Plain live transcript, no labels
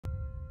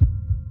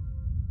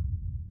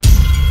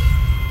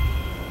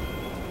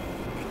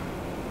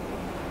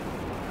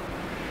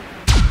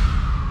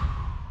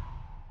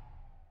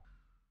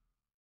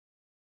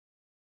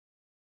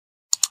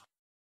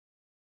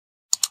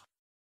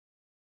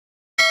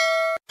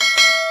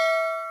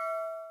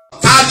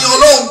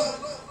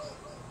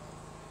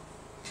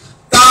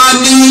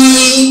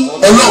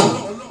Ọlọ́run.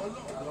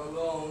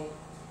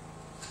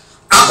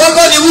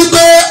 Àkọ́kọ́ ni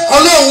wípé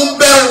Ọlọ́run ń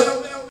bẹ o,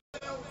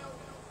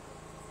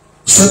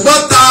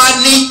 ṣùgbọ́n ta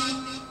ni?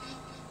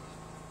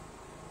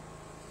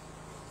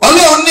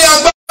 Ọlọ́run ní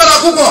agbára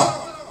púpọ̀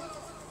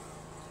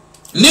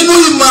nínú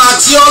ìmọ̀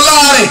àti ọlá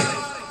rẹ̀.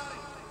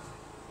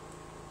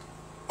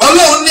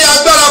 Ọlọ́run ní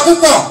agbára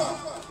púpọ̀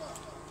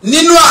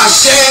nínú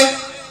àṣẹ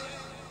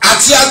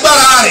àti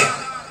agbára rẹ̀.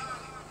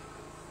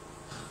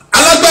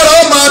 Alágbára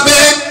ó máa bẹ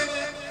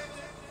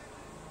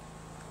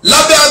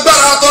lábẹ́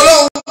agbára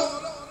tọlọ́hun,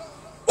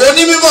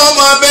 onímímọ́ ó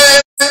máa bẹ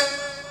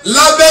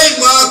lábẹ́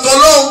ìmọ̀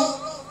tọlọ́hun,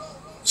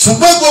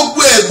 ṣùgbọ́n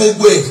gbogbo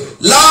ẹ̀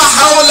la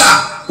hawla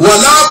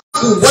wala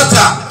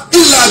quwwata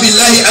illa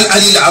billahi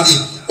al-aliyyil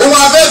azim. Òun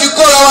afẹ́ fi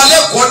kọ́ra wa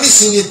lẹ́kọ̀ọ́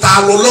nísìnyí ta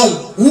lọ́lọ́hun.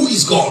 Who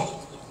is God?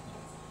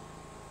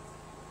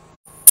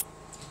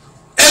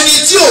 Ẹni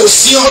tí ò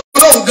sí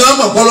Ọlọ́run gan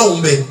mọ̀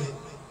bọ́lọ́hun bẹ,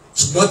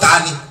 ṣùgbọ́n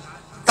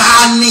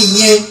ta ni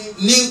yẹn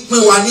ní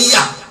pín wa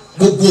níyà?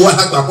 Gbogbo wa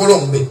la gbà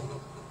bọ́lọ́hun bẹ.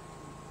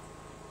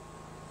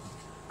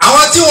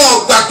 Àwọn tí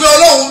wọn gbà pé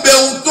Ọlọ́run bẹ,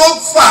 ohun tó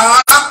fà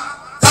á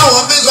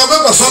táwọn fi sọ pé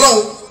kò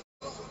sọ́lọ́hun,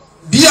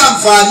 bí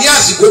àǹfààní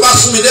àsìkò bá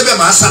sún mi débẹ̀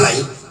máa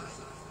ṣàlàyé.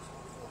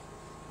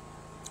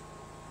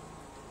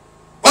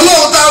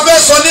 Ọlọ́run tá a fẹ́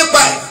sọ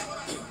nípa ẹ̀,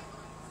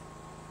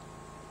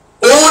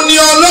 òun ni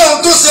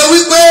Ọlọ́run tó ṣe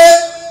wípé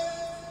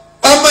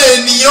ọmọ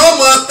ènìyàn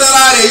ọmọ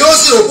tara rẹ̀ yóò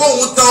sì rò pé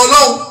òun tan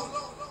Ọlọ́run.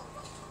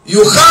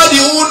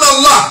 yukhadi'una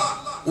Allah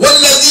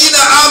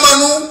walladhina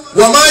amanu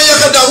wa ma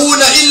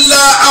yakhda'una illa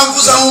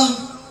anfusahum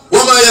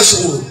wa ma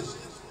yash'urun.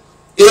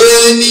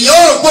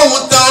 Ènìyàn rò pé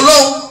òun tan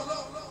Ọlọ́run,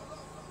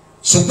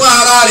 ṣùgbọ́n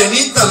ara rẹ̀ ní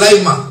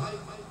tàláìmà.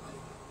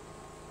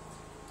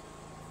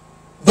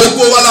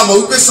 Gbogbo wa la mọ̀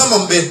wípé sánmọ̀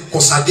ń bẹ, kò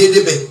sàdédé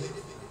bẹ.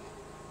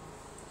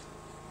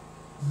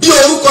 Bí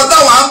orúkọ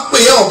táwa ń pè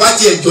é ọba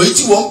ti ẹ̀jọ́ yìí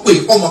tí wọ́n ń pè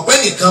ọmọ pẹ́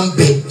nìkan ń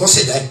bẹ tó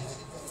ṣẹ̀dá ẹ̀.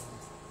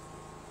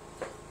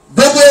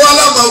 Gbogbo wa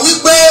la mọ̀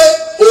wípé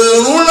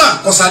òòrùn ràn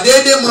kò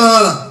sàdédé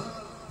mọ̀ ràn.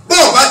 Bó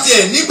ọba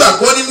tiẹ̀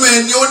nígbàgbọ́ nínú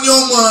ẹni ó ní ó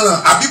mọ̀ ràn,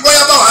 àbí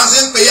bóyá báwa ṣe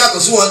ń pè yàtọ̀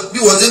sí bí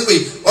wọ́n ṣe ń pè,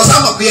 ọ̀sán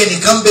mọ̀ pé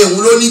ẹnìkan ń bẹ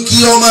òun ló ní kí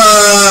ọ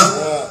máa.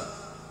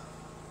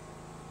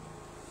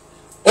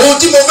 Ohun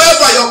tí mo fẹ́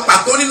fàyọ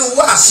pàtó nínú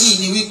wáàsí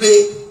ni wípé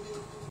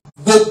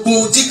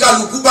gbogbo tí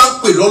kálukú bá ń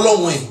pè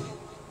lọ́lọ́run ẹ̀,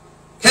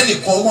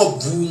 kẹ́nìkan mọ̀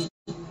bu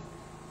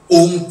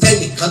ohun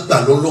tẹ́nìkan gbà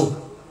lọ́lọ́run,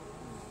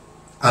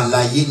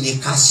 àlàyé ni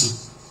ká ṣe.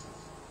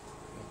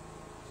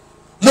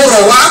 Mo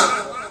rọ̀ wá,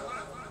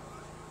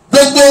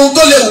 gbogbo ohun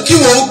tó lè wù kí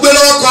wọ́n gbé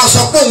lọ́wọ́ kan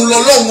sọ pé òun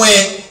lọ́lọ́run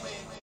ẹ̀,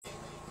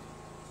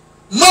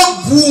 mọ̀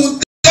bu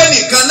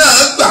tẹ́nìkan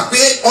náà gbà pé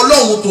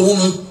Ọlọ́run tòun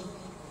nu.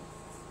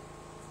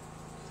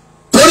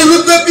 Torí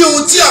wípé bí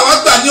ohun tí àwa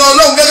gbà ní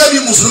Ọlọ́run gẹ́gẹ́ bí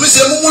mùsùlùmí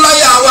ṣe múmú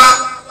láyà wa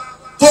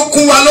tó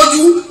kún wa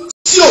lójú,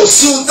 tí ò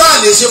sí ohun tá a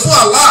lè ṣe fún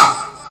Allah,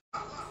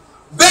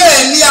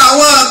 bẹ́ẹ̀ ni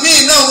àwọn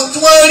míì náà tí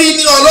wọ́n rí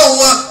ní Ọlọ́run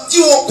wọn tí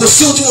kò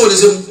sí ohun tí wọ́n lè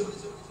ṣe mú.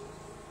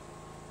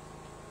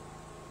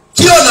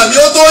 Kí ọ̀nà mi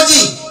ó tó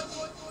jìn,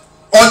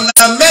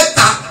 ọ̀nà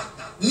mẹ́ta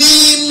ní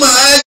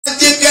máa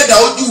jẹ́ kẹ́dà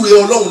ojú rẹ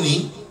Ọlọ́run ní.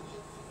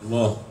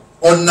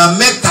 Ọ̀nà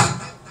mẹ́ta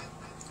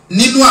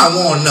nínú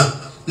àwọn ọ̀nà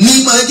ní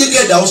máa jẹ́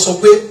kẹ́dà ó sọ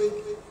pé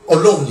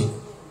Ọlọ́run ni.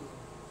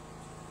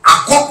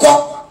 Àkọ́kọ́,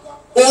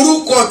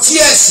 orúkọ tí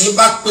ẹ̀sìn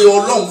bá pe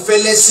Ọlọ́run fẹ́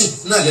lẹ́sìn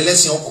náà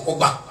lẹ́lẹ́sìn ọkọ̀ọ̀kọ̀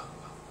gbà.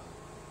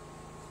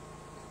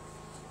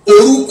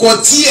 Orúkọ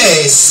tí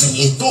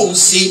ẹ̀sìn tó ń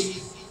ṣe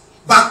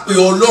bá pe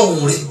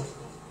Ọlọ́run rẹ̀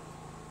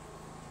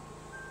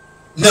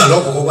náà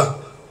lọ́kọ̀ọ̀kọ̀ gbà.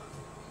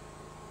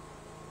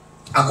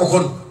 Àkọ́kọ́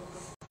nù.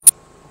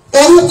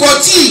 Orúkọ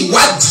tí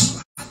ìwádìí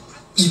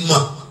ìmọ̀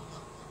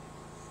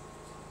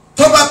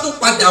tó bá tún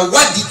padà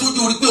wádìí tó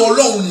jórí pé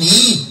Ọlọ́run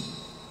nìyí,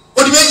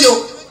 ó di méjì o.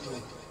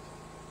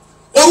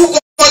 Orúkọ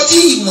tí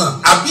ìmọ̀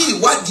àbí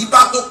ìwádìí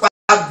bá tó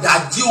padà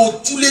di o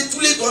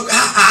túlétúlé tó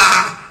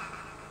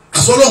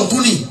àsọlọ́run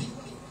tún ní,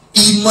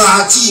 ìmọ̀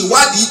àti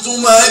ìwádìí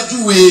tún máa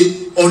júwe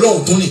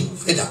Ọlọ́run tún ní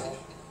fẹ́dà.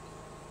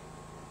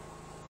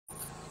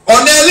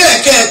 Ọ̀nà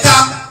ẹlẹ́ẹ̀kẹta,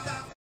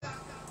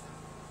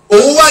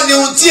 òun wá ní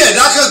ohun tí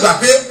ẹ̀dá kan gbà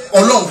pé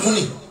Ọlọ́run tún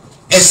ní.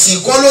 Ẹ̀sìn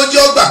kọ́ ló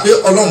jẹ́ ó gbà pé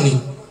Ọlọ́run ní,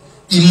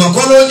 ìmọ̀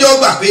kọ́ ló jẹ́ ó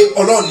gbà pé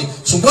Ọlọ́run ní,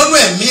 ṣùgbọ́n ní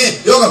ẹ̀mí ẹ̀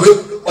yóò gbà pé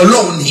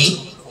Ọlọ́run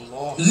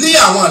ní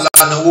àwọn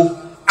ìlànà wo.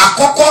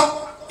 Àkọ́kọ́,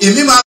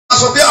 èmi máa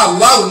sọ pé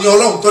Allah ni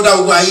Ọlọ́run tó dá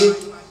gbogbo ayé,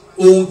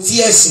 ohun tí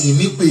ẹ̀sìn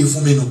mi pè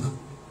fún mi nù.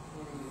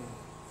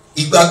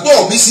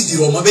 Ìgbàgbọ́ mi sì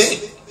dìrọ̀ mọ́ bẹ́ẹ̀.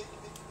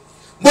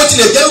 Bó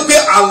tilẹ̀ jẹ́ pé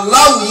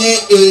Allah yẹn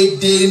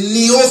èdè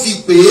ni ó fi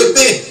pè é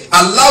bẹ́ẹ̀,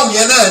 Allah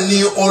yẹn náà ni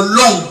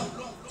Ọlọ́run,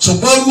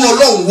 ṣùgbọ́n irú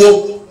Ọlọ́run wo?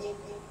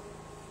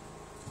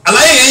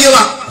 Àlàyé yẹn yé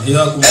wa.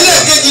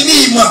 Ẹlẹ́ẹ̀kejì ní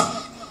ìmọ̀.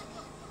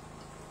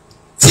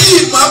 Tí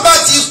ìmọ̀ bá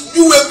ti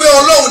júwe pé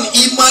Ọlọ́run,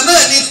 ìmọ̀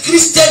náà ni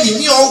Kírísítẹ́nì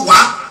ní ọ̀wá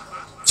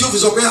tí ó fi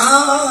sọ pé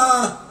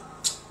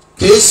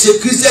kìí ṣe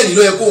Kírísítẹ́nì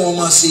ló yẹ kó wọn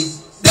máa ṣe,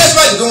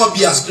 despite kí wọ́n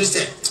bí as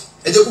Christian,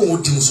 ẹ jẹ́ kó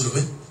wọn di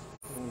mùsùlùmí.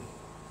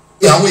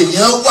 Àwọn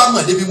èèyàn wá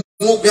mọ̀ débi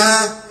wọ́n gbá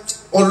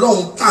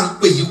Ọlọ́run tá à ń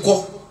pè yí kọ́.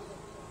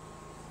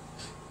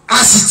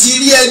 A sì ti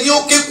rí ẹni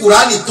ó ké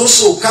Kùránì tó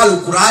so kálù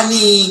Kùránì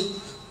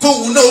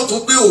tóun náà ó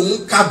tún pé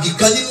òun kabì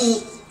kan nínú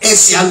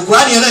ẹ̀sìn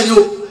Al-Qur'ani náà ni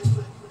o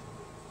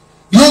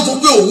yóò tó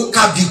pé òun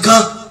kàbí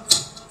kan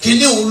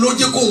kíní òun ló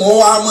jẹ́ kó wọ́n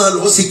wá máa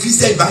lọ sí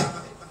Christian báyìí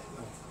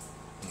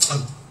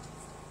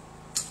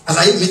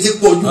àlàyé mi ti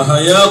pọ̀ jù.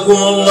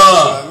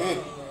 Ahayakumullah.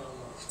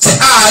 ṣe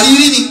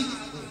àrírí ni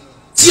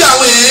tí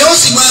àwọn èèyàn yóò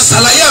sì máa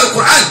ṣàlàyé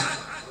Al-Qur'an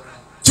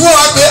tí wọ́n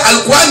wá pé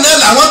Al-Qur'an náà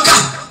làwọn kà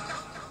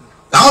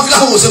làwọn fi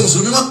láwọn ò ṣe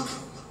mùsùlùmí mọ́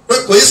pé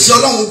kò yẹ sí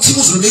ọlọ́run tí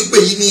mùsùlùmí pè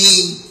yí ní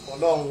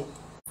ọlọ́run.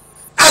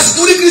 a sì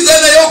tún rí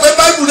Christian náà yóò pé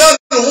báìbù náà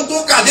lòun tó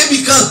kà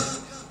débi kan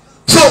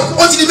so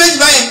ó ti di méjì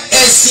báyẹn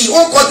ẹ̀sìn ó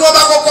kọ́ tí wọ́n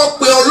bá kọ́kọ́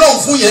pe ọlọ́run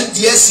fún yẹn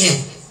di ẹ̀sìn ẹ̀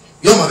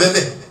yóò mọ̀ bẹ́ẹ̀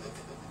bẹ́ẹ̀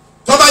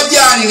tó bá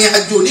jẹ́ arìnrìn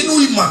àjò nínú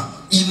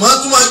ìmọ̀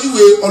tó máa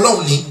júwe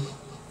ọlọ́run ní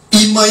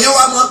ìmọ̀ yẹn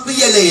wá máa pín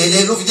yẹlẹyẹlẹ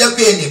ló fi jẹ́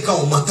pé ẹnìkan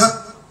ò mọ̀ tán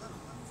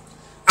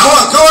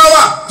àwọn kan wá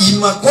wà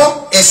ìmọ̀ kọ́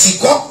ẹ̀sìn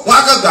kọ́ wọn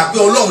á kàn gbà pé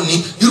ọlọ́run ní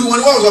irú wọn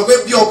ni wọ́n sọ pé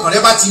bí ọkàn rẹ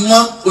bá ti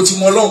mọ́ o ti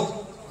mọ ọlọ́run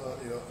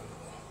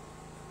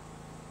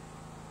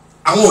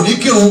àwọn ò ní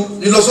kírun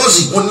ní lọ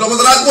ṣọ́ọ̀ṣì wọn ní lọ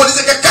mọ́sálásí wọn ní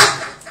ṣe kẹ́kẹ́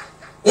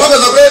wọ́n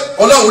kàn sọ pé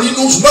ọlọ́run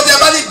nínú ṣùgbọ́n tí a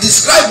bá ní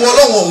describe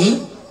ọlọ́run ọ̀hún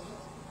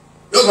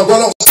yóò sọ pé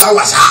ọlọ́run sá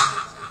wà sá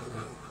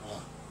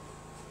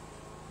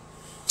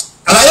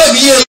àlàyé mi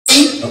yé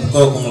yín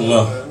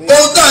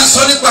ohun tá à ń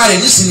sọ nípa rẹ̀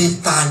nísìnyí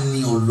ta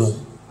ni ọlọ́run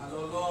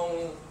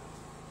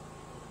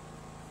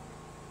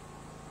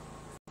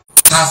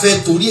tá a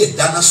fẹ́ torí ẹ̀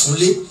dáná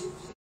sunlé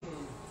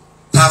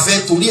tá a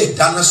fẹ́ torí ẹ̀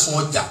dáná sun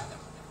ọjà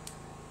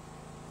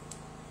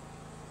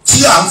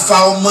tí à ń fa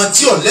ọmọ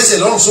tí ò lẹ́sẹ̀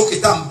lọ́rùn sókè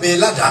tá à ń bẹ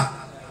ládàá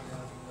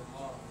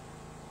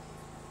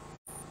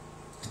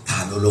ta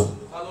lọ́lọ́run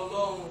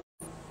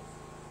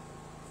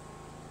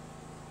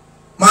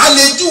màá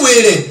lè júwe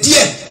rẹ̀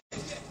díẹ̀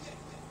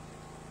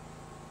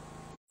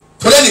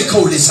tọ́lẹ́ nìkan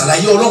ò lè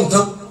ṣàlàyé ọlọ́run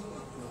tán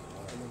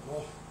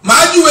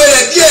màá júwe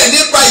rẹ̀ díẹ̀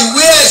nípa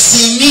ìwé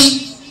ẹ̀sìn mi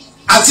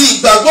àti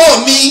ìgbàgbọ́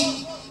mi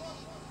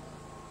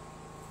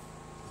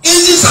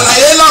ìsì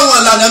ṣàlàyé láwọn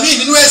ìlànà mi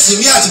nínú ẹ̀sìn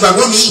mi àti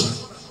ìgbàgbọ́ mi.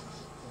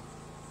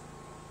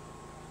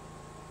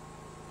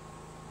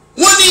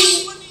 wọ́n ní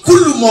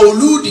kullu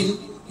mawludin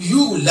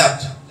yulad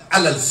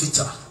ala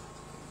al-fitra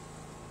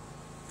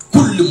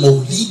kullu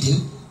mawlidin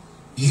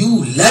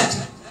yulad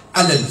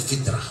ala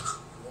al-fitra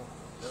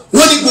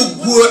wọ́n ní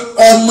gbogbo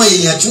ọmọ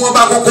èèyàn tí wọ́n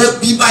bá kọ́kọ́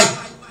bí báyìí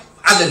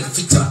ala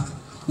al-fitra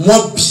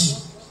wọ́n bí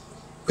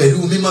pẹ̀lú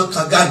mímọ́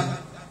kangani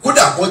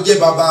kódà kó jẹ́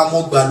bàbá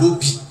amọ́gbà ló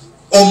bí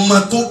ọmọ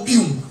tó bí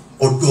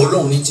ọ̀dọ̀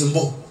ọlọ́run ní ti ń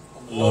bọ̀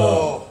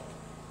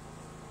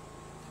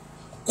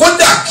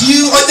kódà kí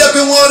ọjọ́ pé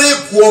wọ́n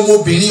rẹ́pù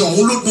ọmọbìnrin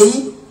ọ̀hún ló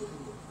doyún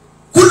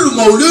kullu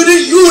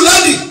mawludin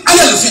yulad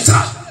ala al-fitra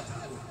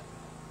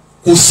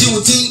kò sí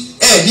ohun tí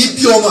ẹ ní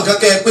bí ọmọ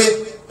kankan pé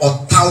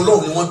ọ̀tá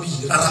ọlọ́run ni wọ́n bí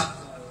rárá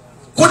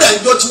kódà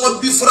ìjọ tí wọ́n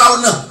bí Fáráò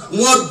náà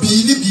wọ́n bí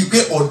níbi pé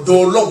ọ̀dọ̀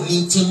ọlọ́run ní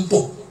ti ń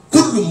bọ̀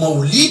kullu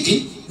mawludin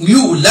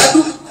yulad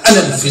ala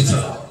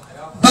al-fitra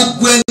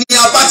gbogbo ẹni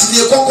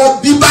abátidé kọ́kọ́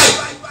bí báyìí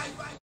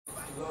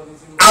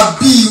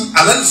àbí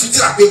alẹ́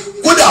fitira pé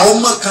kódà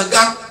ọmọ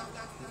kanga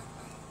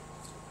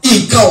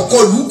nǹkan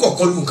ọ̀kọlù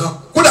nǹkan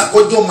kódà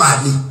kọjọ́ máa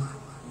le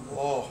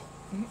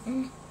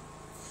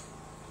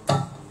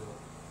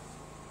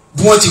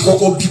bí wọ́n ti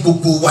kọ́kọ́ bí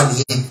gbogbo wa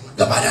nìyẹn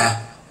gàbàdà.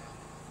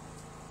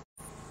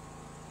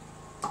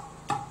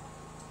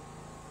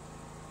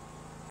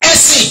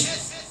 ẹ̀sìn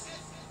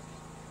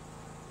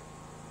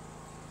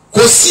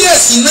kò sí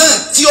ẹ̀sìn náà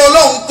tí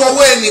ọlọ́run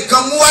tọwọ́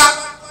ẹnìkan mú wá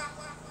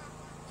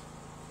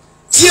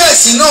tí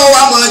ẹ̀sìn náà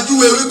wá máa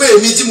júwe wípé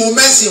èmi tí mo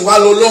mẹ́sìn wá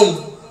lọ lọ́hùn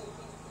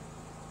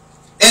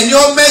ẹni ó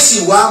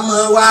mẹ́sìn wá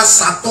máa wá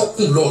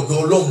ṣàtọ́kùn lọ́dọ̀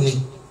ọlọ́run ni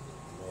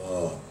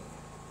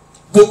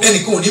gbogbo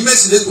ẹnìkan ò ní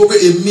mẹ́sìn lẹ́sìn gbogbo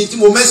èmi tí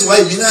mo mẹ́sìn wá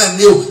èmi náà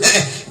ní o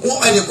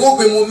ẹnìkan ó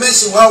pe mo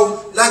mẹ́sìn wá o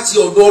láti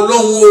ọ̀dọ̀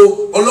ọlọ́run o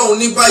ọlọ́run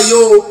ní báyìí o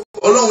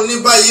ọlọ́run ní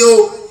báyìí o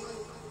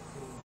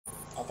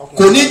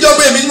kò ní jọ́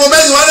pé èmi tí mo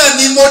mẹ́sìn wá náà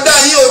ni mo dá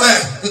yìí o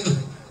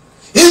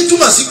ń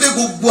túmọ̀ sí pé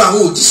gbogbo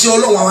àwọn òjíṣẹ́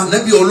ọlọ́run àwọn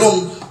ànábì ọlọ́run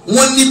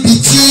wọ́n níbi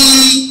tí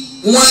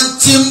wọ́n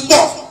ti ń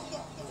bọ̀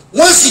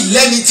wọ́n sì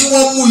lẹ́ni tí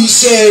wọ́n mú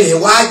iṣẹ́ rẹ̀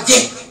wá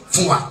jẹ́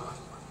fún wa.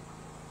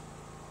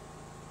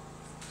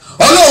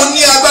 ọlọ́run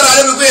ní agbára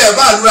lẹ́nu pé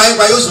ẹ̀bá àlùra yín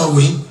pa yóò sàn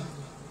wòye.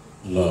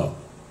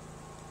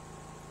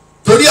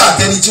 torí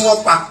àtẹni tí wọ́n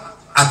pa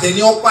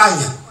àtẹni ọ̀pá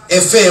àyàn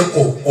ẹ̀fẹ́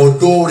ẹ̀kọ́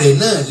ọ̀dọ̀ rẹ̀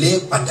náà lẹ́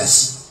padà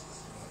sí.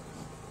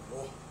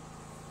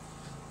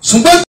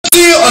 ṣùgbọ́n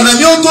kí ọ̀nà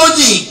mi ó tó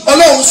jìn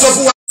ọlọ́run sọ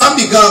fún wa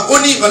sábì gan ó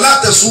ní wala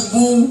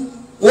tasubbu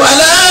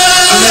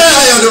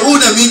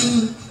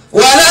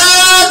ولا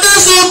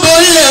تسبوا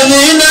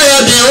الذين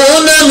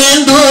يدعون من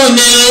دون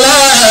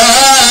الله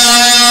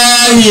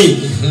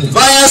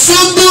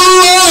فيسبوا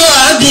الله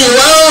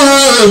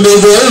عدوا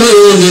بغير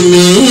علم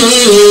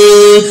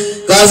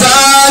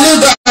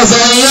كذلك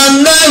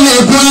زينا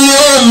لكل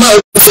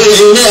أمة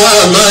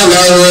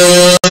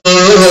عملهم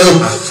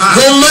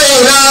ثم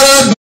إلى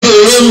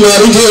ربهم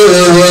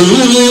مرجعهم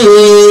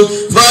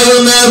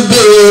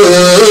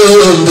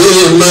فينبئهم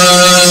بما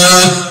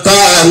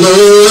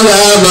كانوا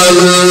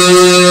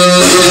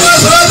يعملون.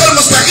 الصراط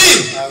المستقيم.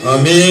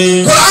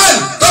 آمين. Quran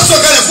tó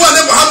sọ̀kalẹ̀ fún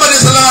Ànábì Muhammad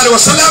sallallahu alaihi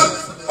wasallam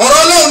ọ̀rọ̀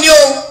Ọlọ́run ni o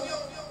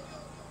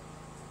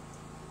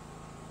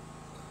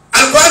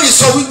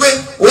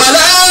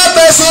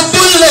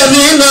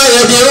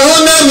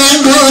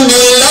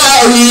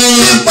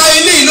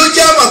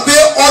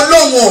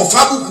wọn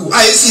fábùkù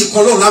àyèsí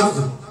ìkọlọ́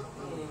lábùkù.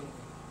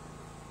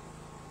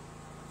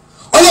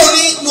 Ọlọ́run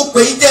ní mo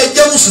pè é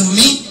jẹ́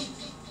mùsùlùmí.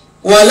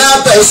 ولا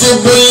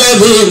تسبوا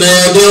الذين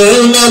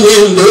يدعون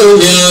من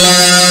دون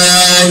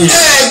الله. Ẹ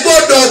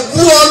gbọ́dọ̀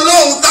bú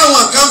Ọlọ́run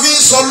táwọn kan fi ń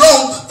sọ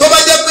Ọlọ́run tó bá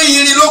jẹ́ pé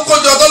irin ló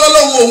kójọ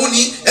tọ́lọ́lọ́run òun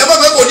ni ẹ bá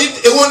fẹ́ kò ní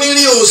èwo ní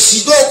irin òsì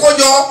tó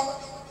kójọ.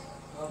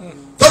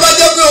 Tó bá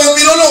jẹ́ pé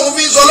omi lọ́lọ́run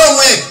fi ń sọ Ọlọ́run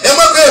ẹ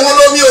má pé èwo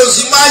lómi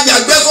òsì máa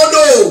yàgbẹ́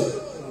sódò.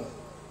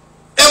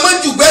 Ẹ má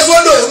jùgbẹ́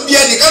sódò ń bí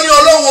ẹnìkan ní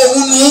Ọlọ́run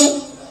òun nù.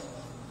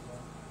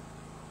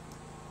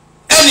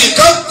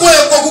 Ẹnìkan kó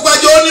epo pupa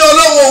jọ ní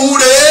Ọlọ́run òun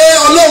rèé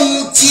Ọlọ́run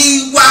ti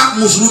wá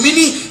mùsùlùmí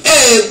ní ẹ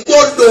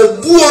gbọ́dọ̀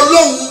bú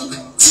Ọlọ́run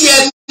tí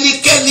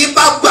ẹnikẹ́ni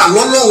bá gbà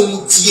lọ́lọ́run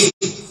tiẹ̀.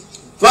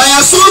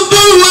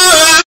 فيصدوا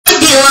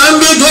عن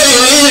بغير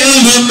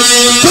علم.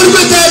 Torí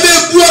pé tẹ́ ẹ bẹ́ẹ̀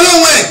bú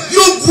Ọlọ́run ẹ̀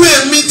yóò bú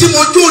èmi tí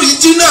mo jórí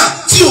jìnnà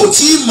tí ò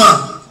tí ì mọ̀.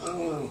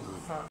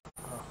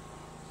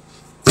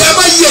 Tẹ́ ẹ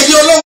bá yí ẹ̀yẹ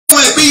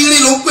Ọlọ́run ẹ̀ pé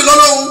irin ló ń pè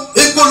lọ́lọ́run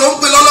epo ló ń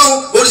pè lọ́lọ́run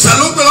òrìṣà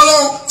ló ń pè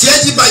lọ́lọ́run tí ẹ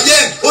ti bàjẹ́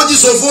ó ti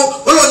ṣòfò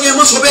Ọlọ́run ni ẹ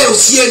má sọ bẹ́ẹ̀ ò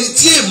sí ẹni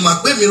tí ì mà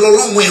pé mi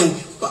lọ́lọ́run ẹ̀ o.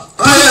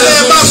 Ẹ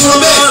bá sọ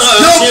bẹ́ẹ̀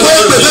yóò kó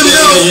pẹ̀lú mi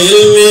náà.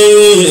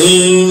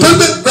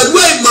 Pẹ̀lú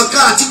àìmọ̀ká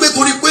àti pé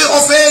torí pé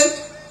ọ̀fẹ́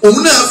òun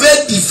náà fẹ́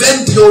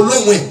dìfẹ́ǹdì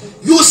Ọlọ́run ẹ̀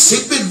yóò ṣe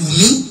pẹ̀lú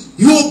mi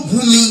yóò bú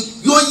mi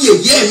yóò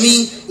yẹ̀yẹ́ mi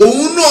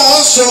òun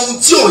náà sọ ohun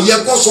tí ò yẹ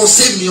kó sọ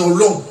sí mi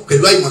Ọlọ́run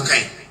pẹ̀lú àìmọ̀ká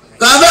yìí.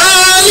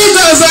 كذلك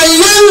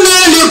زينا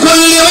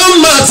لكل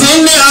أمة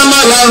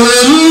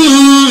عملهم.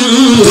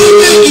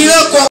 Pípé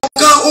ìran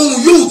kọ̀ọ̀kan ohun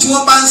yóò tí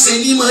wọ́n bá ń ṣe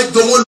ní máa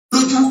jọ wọ́n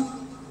lójú.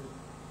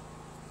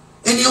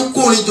 Ẹni ó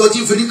kórin jọ tí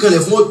ń ferí kalẹ̀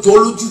fún ọjọ́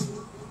lójú.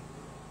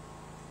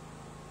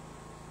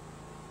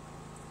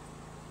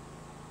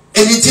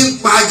 Ẹni tí ń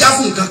pa ajá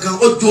fún nǹkan kan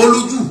ọjọ́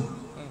lójú.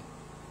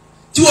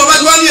 Tí wọ́n bá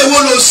ti wá ní èwo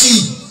lọ sí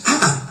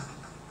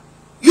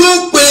i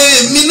yóò pe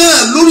èmi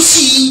náà lórí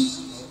sí i.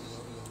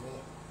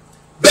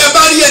 Bẹ́ẹ̀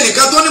bá rí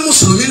ẹnìkan tó ní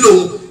mùsùlùmí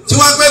lòun tí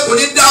wọ́n pẹ́ kò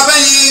ní dá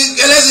fẹ́yìn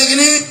ẹlẹ́sìn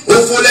kìíní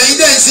òfò lẹ́yìn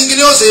dẹ́yìn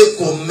kìíní ọ̀sẹ̀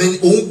kò mẹ́ni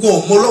òun gan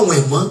ọmọ Ọlọ́run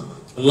ẹ̀ mọ́.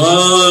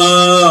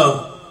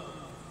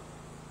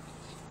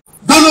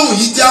 Gbólóhùn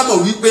yìí já mọ̀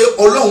wípé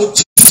Ọlọ́run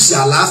ti ṣe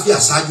àlàáfíà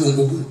ṣáájú ohun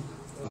gbogbo.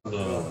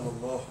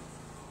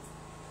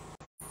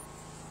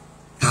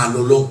 Ta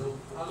lọ́lọ́run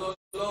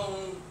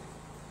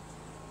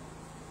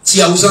tí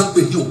Haúsá ń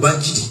pè ní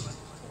Òbángídì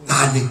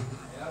ta ni.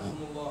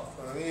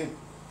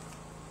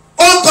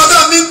 Ó kọ́dà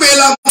mí pé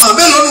lamọ̀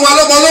mélòó ni wà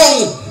lọ́mọ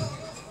lọ́hùn.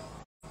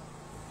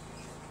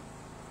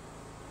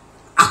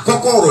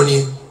 Àkọ́kọ́ ọ̀rọ̀ ni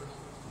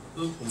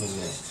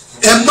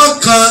ẹ mọ̀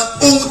kan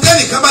ohun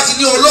tẹ́nìkan bá ti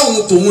ní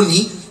Ọlọ́run tòun ní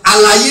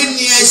àlàyé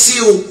ni ẹ ṣe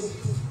o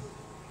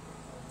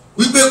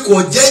wípé kò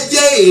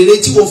jẹ́jẹ́ èrè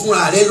tí wọ́n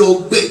fúnra rẹ lọ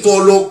gbé tọ́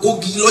lọ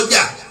kógi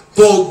lọ́jà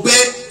tọ́ gbẹ́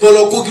tọ́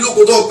lọ kógi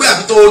lóko tọ́ gbẹ́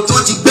àbí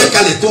tọ́ ti gbẹ́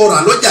kalẹ̀ tọ́ rà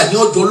lọ́jà ní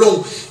ọ̀dọ̀ Ọlọ́run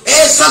ẹ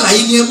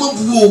ṣàlàyé ni ẹ mọ̀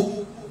bu o.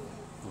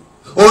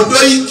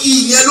 Ọ̀dọ̀ igi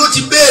yẹn ló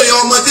ti béèrè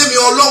ọmọ tẹ́mi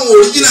Ọlọ́run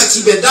òríjìnà ti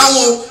bẹ̀ dáhùn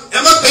o ẹ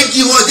má pẹ́ kí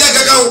wọn jẹ́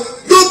kankan o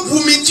yóò bu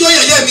mi tí ó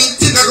yẹ̀yẹ́ mi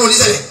tí kankan ò ní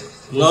ṣẹlẹ̀.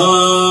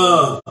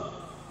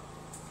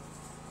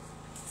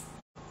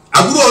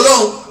 Àbúrò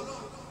Ọlọ́run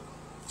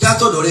kí á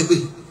tọ̀dọ̀ rẹ pé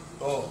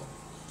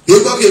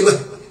kéèkọ́ kéèkọ́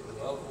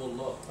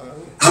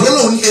àwọn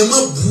Ọlọ́run ni ẹ má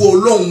bu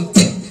Ọlọ́run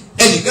tẹ̀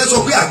ẹnìkan sọ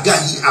pé àga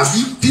yìí àbí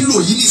pílò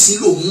yìí nìsín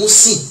lòun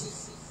sìn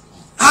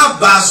á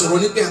bá a sọ̀rọ̀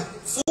nípa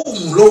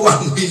fóòmù lọ́wọ́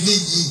àwọn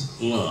eléyìí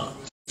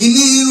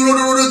ìní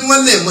rọ́rọ́rọ́ tí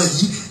wọ́n lẹ̀ mọ́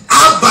yìí á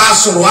bá a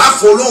sọ̀rọ̀ á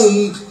fọ Ọlọ́run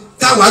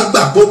táwa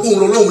gbàgbọ́ pé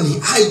òun Ọlọ́run ni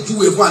á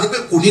júwe fún wa ní pé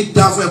kò ní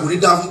dá fún ẹ kò ní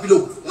dá fún pílò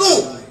no.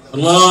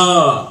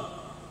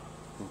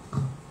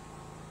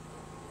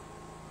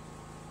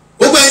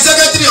 Gbogbo ẹ̀yin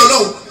sẹ́kẹ́tìrì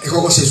Ọlọ́run ẹ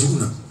kọ́kọ́ ṣe sùúrù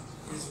náà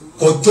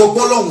ọjọ́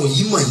gbọ́lọ́hùn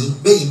yìí mọ̀ yín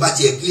bẹ́yìn bá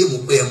tiẹ̀ kílèmù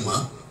pé ẹ mọ̀.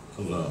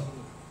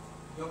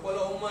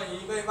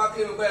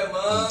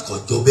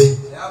 Ọjọ́ bẹ́ẹ̀.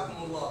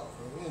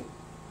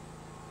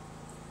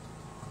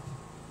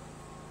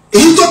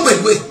 Èyí tó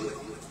pẹ̀lú ẹ̀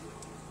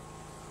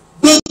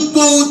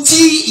gbogbo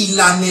tí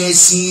ìlànà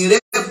ẹ̀sìn rẹ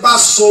bá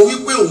sọ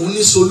wípé òun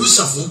ní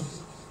solúsàn fún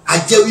a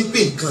jẹ́ wípé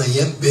nǹkan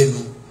yẹn ń bẹnu.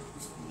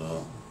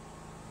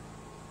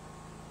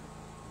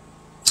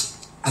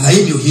 Àlàyé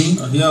mi ò yé yín.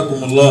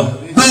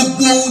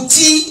 Gbogbo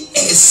tí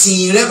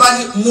ẹ̀sìn rẹ bá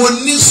ní mo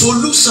ní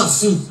solúsàn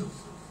fún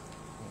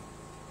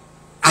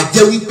a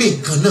jẹ́ wípé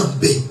nǹkan náà ń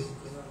bẹ.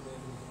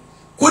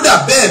 Kódà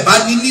bẹ́ẹ̀ bá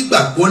ní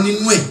nígbàgbọ́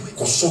nínú ẹ̀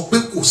kò sọ pé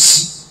kò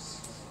sí.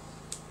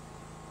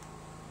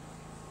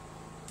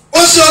 Ó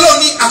ṣe Ọlọ́run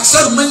ní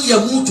aksar man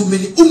yamutu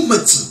min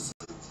ummati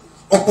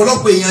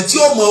ọ̀pọ̀lọpọ̀ èèyàn tí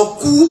ó máa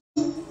kú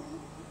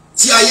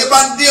tí ayé bá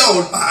ń dé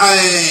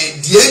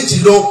díẹ̀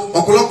jùlọ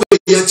ọ̀pọ̀lọpọ̀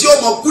èèyàn tí ó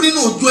máa kú nínú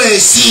ojú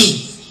ẹ̀sìn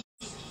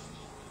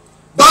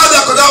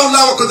báyọ̀ kọ́dá ń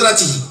láwọ́ kọ́dá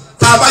tì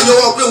tá a bá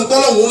yọwọ́ pé ohun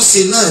tọ́lọ́hún ó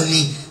ṣe náà ni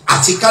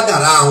àti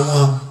kádàrá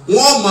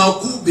wọ́n máa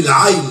kú bìlà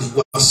àìní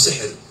wá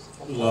sẹ́ẹ̀rì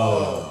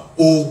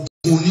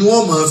oògùn ni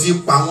wọ́n máa fi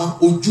pa wọ́n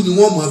ojú ni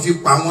wọ́n máa fi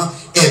pa wọ́n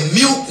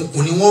ẹ̀mí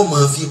òkùnkùn ni wọ́n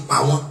máa fi pa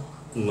wọ́n.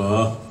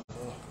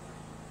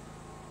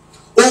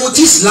 Ohun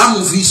tí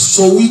Islam fi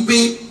sọ wípé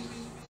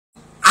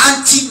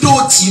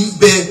antidote ń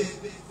bẹ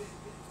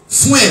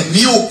fún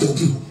ẹ̀mí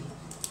òkùnkùn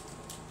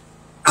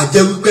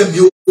àjẹ́ wípé ẹ̀mí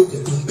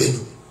òkùnkùn ń bẹ ni.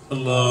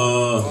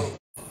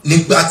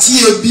 nígbà tí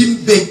ebi ń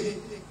bẹ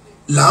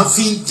là ń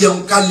fi jẹun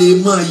ká lè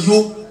máa yó.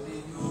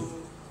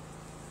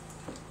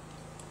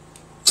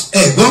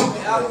 ẹ̀gbọ́n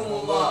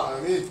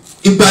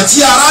ìgbà tí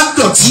ara ń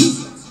dọ̀tí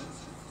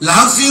là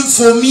ń fi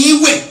fomi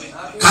wẹ̀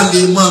ká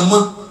lè máa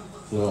mọ́.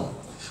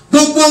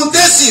 gbogbo ohun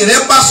tẹ́sìn rẹ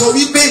bá sọ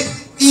wípé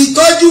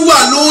ìtọ́jú wà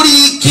lórí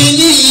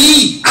kinní yìí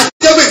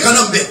ajẹ́bẹ̀ kan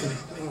náà bẹ̀.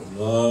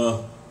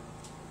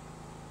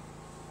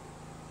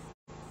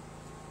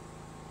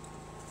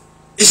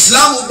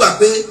 Islam gbà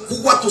pé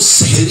kúwàtò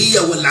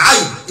sẹ̀ríyà wal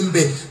ayn ń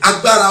bẹ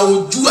agbára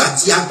ojú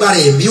àti agbára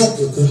ẹ̀mí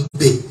òkùnkùn ń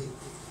bẹ.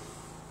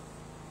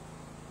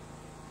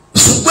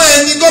 ṣùgbọ́n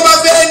ẹni tó bá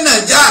fẹ́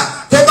nàjà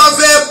tó bá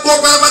fẹ́ bọ́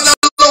pátápátá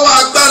lọ́wọ́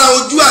agbára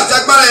ojú àti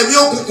agbára ẹ̀mí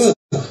òkùnkùn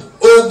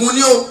oògùn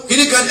ni o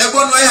kìíní kan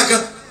ẹgbọ́n nu ayà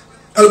kan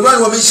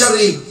Al-Qur'an wa min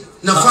sharri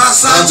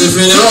nafasati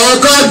fil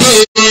uqadi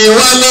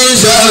wa min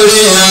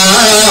sharri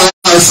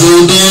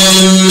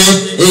hasidin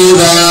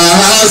idha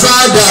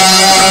hasada.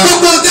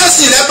 gbogbo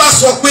tẹ́sí rẹ bá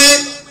sọ pé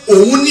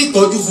òun ní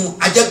ìtọ́jú fún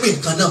ajẹ́pẹ́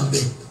nǹkan náà ń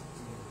bẹ.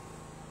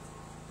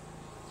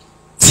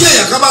 tí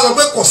èèyàn kan bá sọ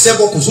pé kò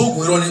ṣẹbọ kò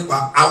sóògùn irọ́ nípa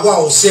àwa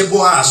ò ṣẹbọ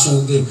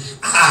àṣògùn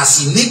a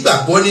sì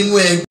nígbàgbọ́ nínú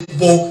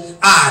ẹbọ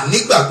a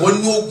nígbàgbọ́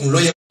nínú òògùn ló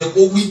yẹ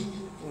kó wí.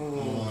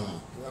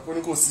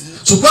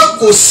 ṣùgbọ́n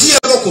kò sí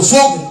ẹbọ kò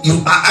sóògùn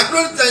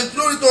àgbẹ̀rẹ̀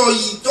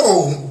yìí tó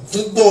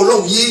fún gbọ́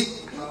ọlọ́run yé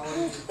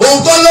ohun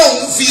tó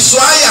lọ́hùn fi sọ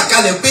àyà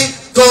kalẹ̀ pé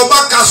tó bá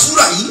ka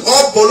súrà yìí ó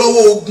bọ́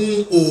lọ́wọ́ ogun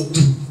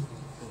òògùn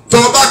tó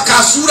bá ka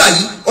súrà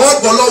yìí ó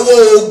bọ́ lọ́wọ́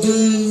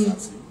ogun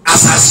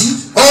àṣàṣì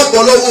ó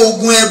bọ́ lọ́wọ́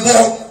ogun ẹbọ.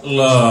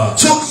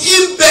 so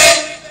yín bẹ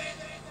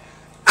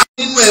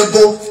nínú ẹbọ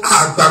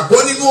àgbàgbọ́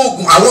nínú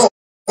ogun àwọn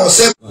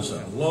ọ̀sẹ̀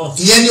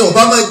ìyẹn ni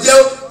ọba máa jẹ́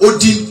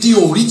odindi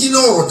òríjínà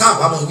ọ̀rọ̀ tá a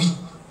bá máa wí.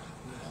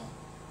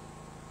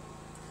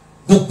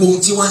 gbogbo ohun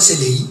tí wọ́n ń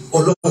ṣẹlẹ̀ yìí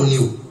ọlọ́run ni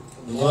o.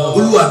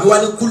 Olúwa mi wá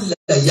ní kulla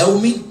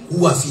yawmin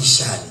huwa fi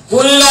sha'ni.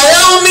 Kulla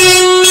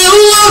yawmin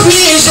huwa fi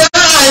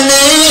sha'ni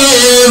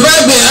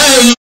fabi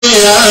ayyi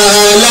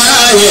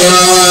ala'i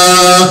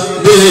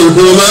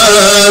rabbikuma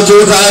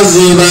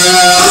tukazziban.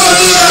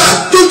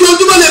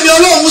 Dojoojúmọ́ lèmi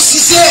ọlọ́run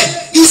ṣiṣẹ́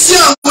iṣẹ́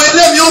àwọn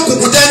ẹlẹ́mi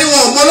òkùnkùn tẹ́ ní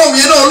wọn ọmọ ọlọ́run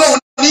yẹn náà ọlọ́run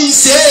ní í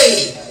ṣe é.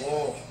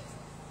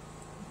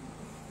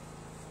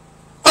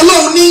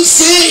 Ọlọ́run ní í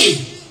ṣe é.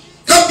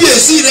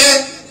 Kábíyèsí rẹ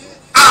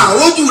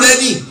àrójú rẹ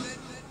ni.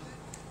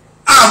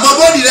 Àmọ́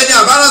bọ́ọ̀lì rẹ ni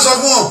àbára sọ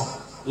fún ọ.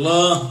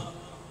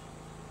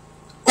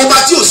 Ọba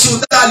tí ò sí ohun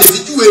tá a lè fi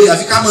júwe rẹ̀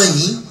àfi ká mọ̀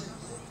yín.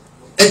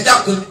 Ẹ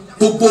dákun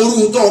gbogbo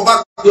orú tó ọba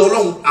pe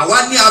ọlọ́run àwa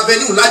ní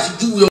abẹ́níhùn láti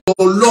júwe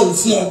ọlọ́run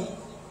fún ọ.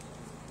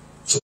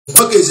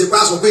 Ṣùgbọ́n kì í ṣe pé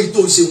a sọ pé ìtò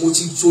ìṣe mo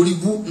ti sorí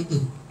bú.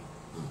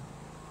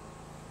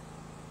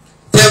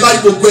 Tẹ́ ẹ bá rí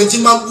gbogbo ẹni tí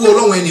máa ń bú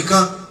ọlọ́run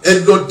ẹnìkan ẹ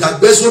lọ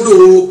dàgbẹ́ sódò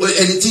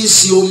ẹni tí ń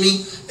sin omi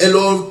ẹ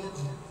lọ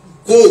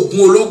kó oògùn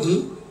ológun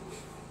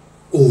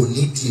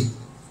òní díẹ̀.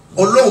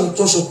 Ọlọ́run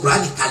tó sọ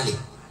Kùránì kalẹ̀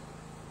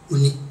ó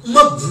ní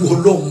má bu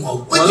ọlọ́run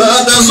àwọn. wala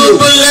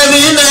tasubbu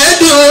alladhina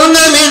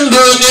yad'una min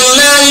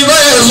dunillahi fa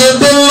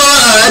yasubbu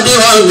Allaha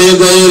adwan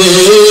bighayri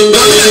ilmin.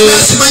 wa minan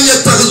nasi man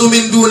yattakhidhu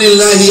min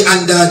dunillahi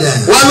andada.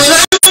 wa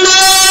minan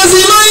nasi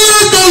man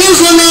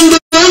yattakhidhu min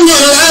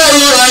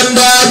dunillahi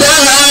andada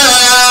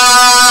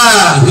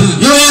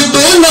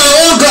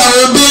yuhibbunahum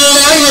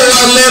kahubbillahi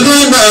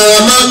walladhina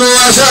amanu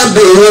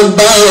ashaddu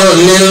hubban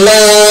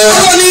lillah.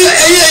 Ọlọ́run ní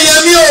ẹ̀yin ẹ̀yẹ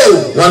mi o.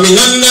 wa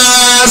minan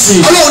nasi.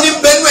 Ọlọ́run ní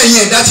bẹ́nu ẹ̀yin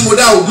ẹ̀dá tí mo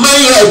dá o. man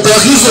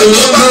yattakhidhu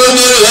min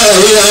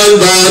dunillahi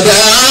andada.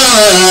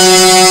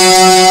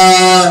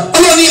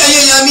 Ọlọ́run ní ẹ̀yin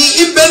ẹ̀yẹ mi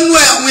ìbẹ́nu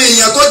àwọn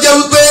èèyàn tó jẹ́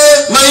wípé.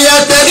 man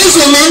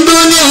yattakhidhu min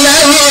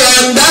dunillahi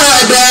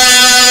andada.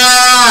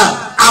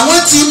 Àwọn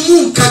ti mú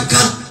nǹkan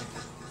kan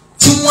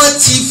tí wọ́n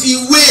ti fi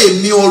wé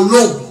èmi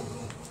ọlọ́run.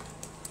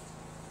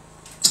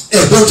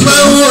 Ẹ̀gbọ́n tí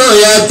wọ́n man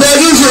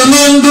yattakhidhu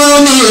min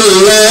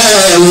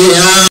dunillahi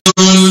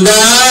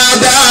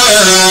andada.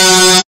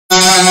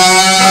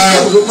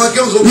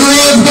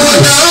 يحبونهم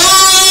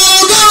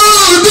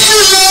كحب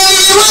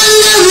الله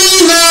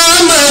والذين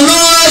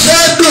آمنوا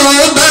أشد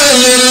حبا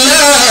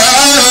لله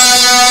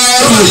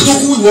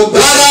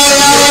ولا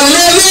يرى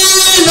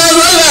الذين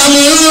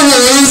ظلموا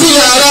إذ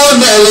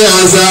يرون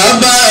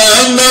العذاب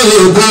أن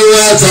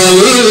القوة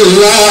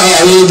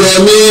لله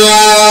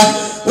جميعا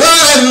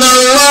وأن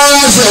الله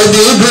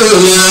شديد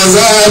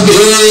العذاب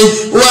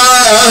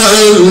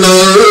وأن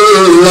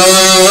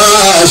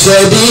الله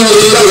شديد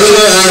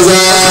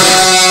العذاب.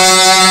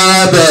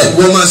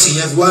 wọ́n máa ṣe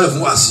ìyẹn fi wálẹ̀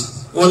fún wa sí.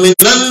 wa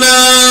minan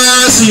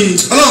nasi.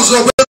 Ọlọ́run sọ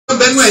pé ń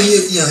bẹnu ẹ̀yin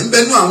èèyàn ń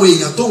bẹnu àwọn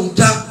èèyàn tó ń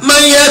dá.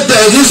 man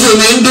yattakhidhu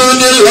min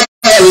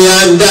dunillahi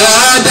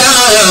andada.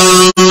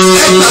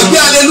 Ẹ gbàgbé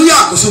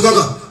hallelujah kò sí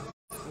kankan.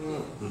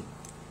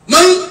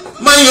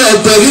 man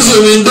yattakhidhu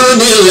min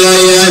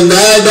dunillahi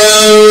andada.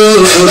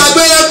 Ẹ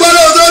gbàgbé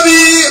ẹgbọ́dọ̀ tóbi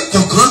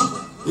kọ̀ọ̀kan.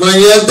 man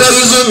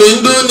yattakhidhu min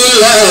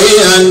dunillahi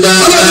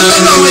andada. Ọlọ́run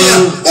bẹnu àwọn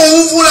èèyàn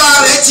òun fúnra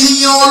rẹ̀ ti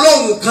yan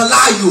ọlọ́run kan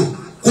láàyò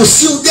kò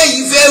sí ohun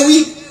tẹ́yìn fẹ́ wí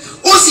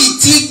ó sì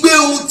ti gbé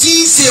ohun tí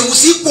ń ṣe òun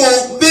sípò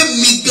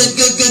bẹ́ẹ̀mí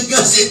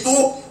gangan ṣètò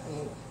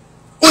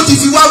ó ti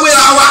fi wá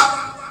wéra wa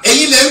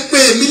ẹ̀yin lẹ ń pè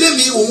mí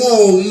lémi òun ò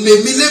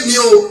mèmí lémi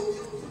o.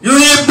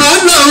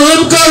 yuhibbunahum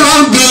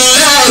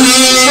kahubbillahi.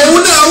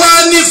 òun náà wá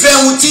nífẹ̀ẹ́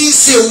ohun tí ń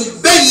ṣe òun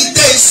bẹ́yìn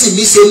tẹ́ ẹ sì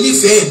mí ṣe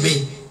nífẹ̀ẹ́ mi.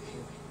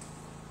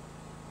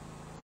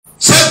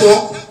 ṣẹ́gbọ́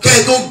kẹ́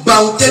ẹ tó gba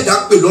ohun tẹ́dá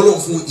pè lọ́lọ́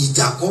fún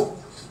ìjà kọ́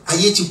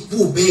ayé ti kú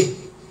bẹ́ẹ̀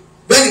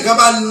bẹ́ẹ̀ nìkan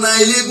bá na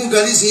eléégún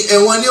kan nísìnyí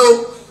ẹ̀wọ̀n ni ó.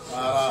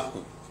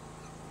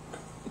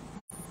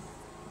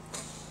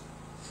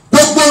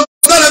 gbogbo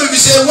tọ́lá bíbí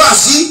ṣe wá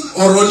sí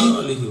ọ̀rọ̀ ni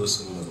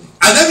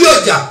ànábì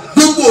ọjà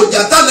gbogbo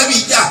ọjà tánàbì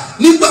jà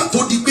nígbà tó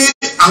di pé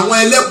àwọn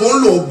ẹlẹ́bọn ń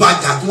lọ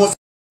bàjà tí wọ́n fi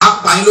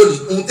apààyàn lónìí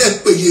ohun tẹ́ ń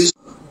pè yé.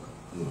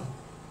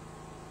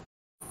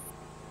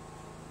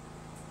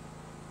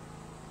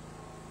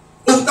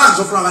 ohun tá à ń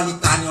sọ fúnra wa ni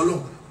ta ni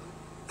Ọlọ́run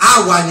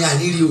àwa ni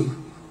àníri o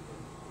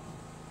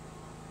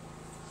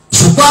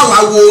ṣùgbọ́n àwa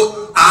wo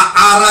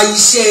ara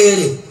iṣẹ́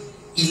rẹ̀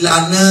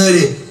ìlànà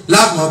rẹ̀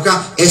lágbọ̀nká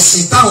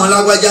ẹ̀sìn táwọn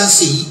alágbájá ń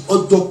ṣe yìí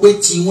ọjọ́ pé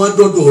tí wọ́n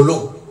dọ́dọ̀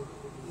Ọlọ́run.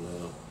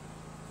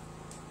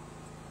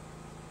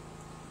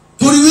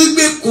 torí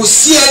wípé kò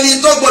sí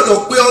ẹni tó gbọdọ̀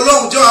pé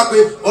Ọlọ́run tí ó wá pé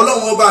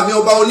Ọlọ́run ọba mi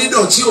ọba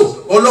onídọ̀tí o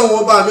Ọlọ́run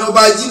ọba mi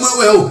ọba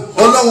jímọ̀wẹ̀ o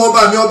Ọlọ́run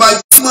ọba mi ọba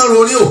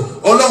jímọ̀rorí o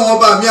Ọlọ́run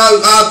ọba mi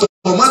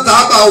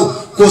àtọ̀mọ́tàbà o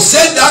kò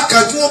sẹ́dá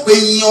kan tí wọ́n pè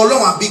yin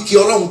Ọlọ́run àbí kí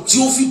Ọlọ́run tí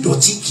ó fi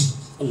dọ̀tí kì.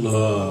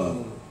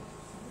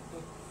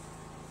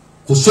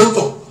 kò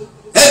sọ́tọ̀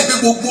ẹ gbé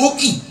gbogbo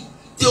òkì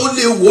tí ó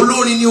lè wò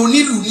lórin ni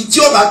onílù ni tí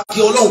ó bá kí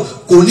Ọlọ́run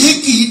kò ní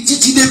kì í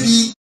títí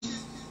débi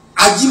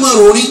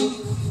ajímọ̀rorí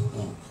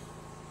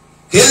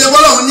kèéjẹ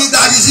bọ́lá òun ní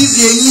dáadé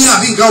síse eyín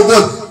àbí nǹkan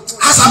ọgbọ́n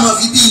àsàmọ̀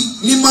fi bí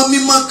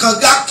mímọ́ kan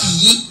gá kì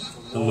í.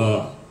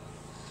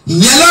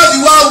 ìyẹn láti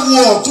wá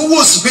wo ọ̀tún wò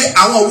sí pé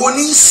àwọn owó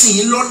ní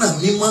sìn lọ́nà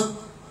mímọ́.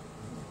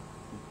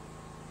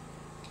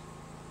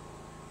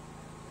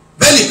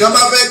 bẹ́ẹ̀ nìkan bá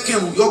fẹ́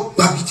kírun yọ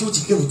gbàbí tí ó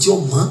ti kírun tí ó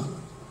mọ́.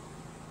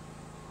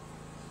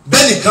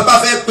 bẹ́ẹ̀ nìkan bá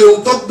fẹ́ pe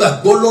ohun tó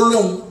gbàgbọ́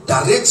lọ́lọ́run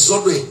direct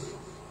sọ́dọ̀ ẹ̀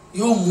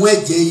yóò mú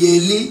ẹ̀jẹ̀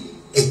ẹyẹlé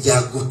ẹ̀jẹ̀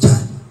àgùntàn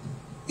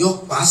yóò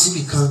pa á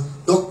síbi kan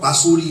yóò pa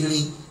sórí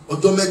irin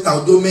ọjọ́ mẹ́ta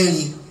ọjọ́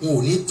mẹ́rin wọn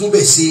ò ní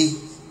túbẹ̀ ṣe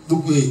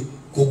gbogbo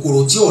kòkòrò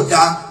tí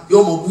ọ̀dá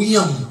yóò mọ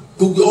búyàn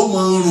gbogbo ọmọ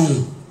rùn.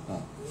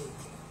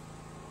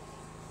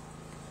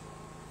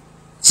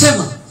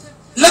 sẹ́mà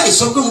láì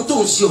sọ pé ohun tó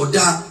ń ṣe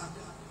ọ̀dá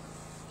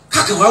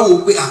kákan wá wò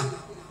pé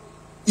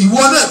ìwọ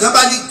náà tá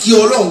bá ní kí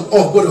Ọlọ́run ò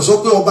gbọ́dọ̀ sọ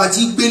pé ọba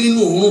tí gbé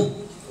nínú òórùn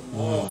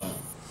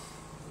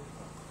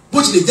bó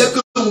tilẹ̀ jẹ́ pé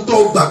ohun tó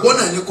gbàgbọ́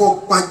náà ni kò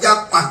pàjá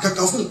pa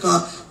kankan fún nǹkan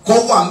kọ́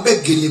wà ń bẹ̀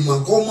gèlè mọ̀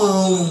kọ́ máa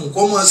rùn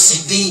kọ́ máa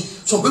sìn dín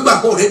sọ pé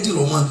gbàgbọ́ rẹ̀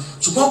dìrọ̀ mọ́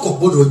ṣùgbọ́n kò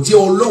gbọ́dọ̀ jẹ́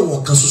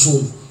Ọlọ́run kan ṣoṣo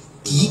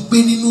kì í gbé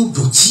nínú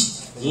dọ̀tí.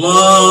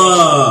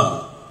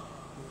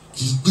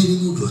 kì í gbé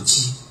nínú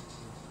dọ̀tí.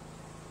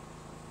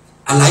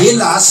 àlàyé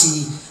là á sì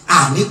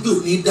àní pé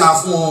òní dáa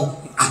fún ọ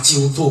àti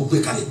ohun tó gbé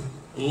kalẹ̀.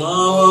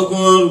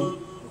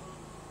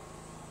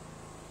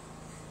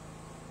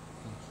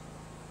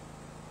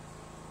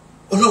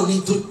 Ọlọ́run ní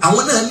torí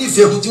àwọn náà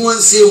nífẹ̀ẹ́ ohun tí wọ́n ń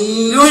ṣe òun.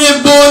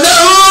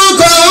 yuhibbunahum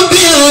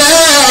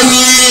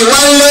kahubbillahi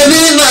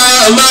walladhina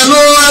amanu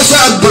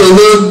ashaddu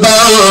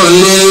hubban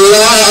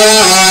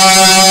lillahi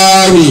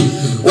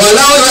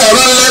walau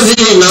yara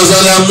alladhina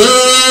zalamu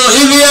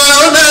idh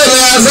yarawna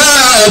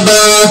al-'azaba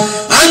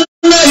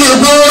anna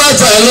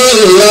al-quwwata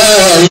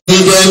lillahi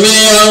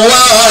jami'an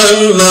wa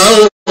anna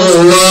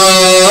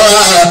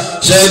Allaha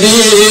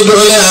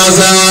shadidul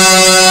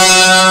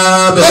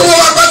 'adhab. ọwọ́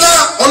wa pátá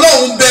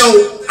Ọlọ́run bẹ́ o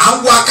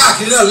àwọn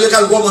akáàkiri náà ló yẹ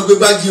kálukú ọmọ gbé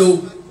gbági o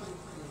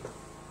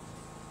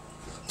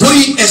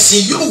torí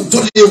ẹ̀sìn yóò tó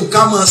lè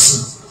ká máa sìn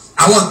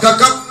àwọn nǹkan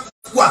kan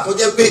kú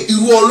àtọ́jẹ́ pé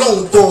irú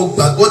Ọlọ́run tó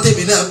gbàgbọ́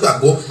tèmi náà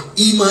gbàgbọ́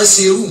yìí máa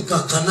ṣe irú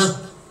nǹkan kan náà.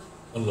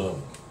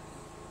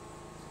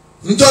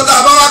 njọ́ta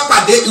bá wá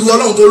pàdé irú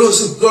Ọlọ́run tó lóun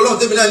sìn irú Ọlọ́run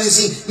tèmi náà ní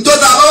sìn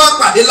njọ́ta bá wá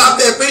pàdé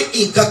lábẹ́ pé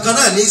nǹkan kan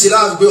náà ní í ṣe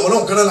láàbù pé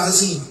Ọlọ́run kan náà là ń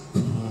sìn.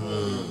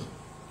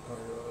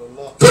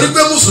 torí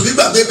pé mùsùlùmí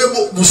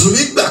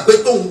gbà pé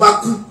tóun bá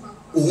kú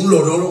òun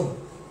lọ̀dọ̀ Ọlọ́run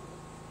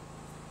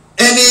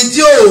ẹni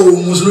tí ò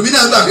mùsùlùmí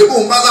náà gbà pé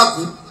bóun bá sà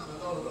kú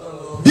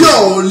bí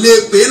ò lè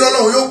pè é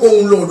lọ́lọ́run yóò kó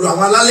òun lọ̀dọ̀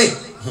àwọn alálẹ̀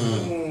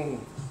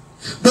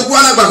gbogbo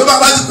alágbà pé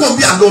bàbá ti kó òun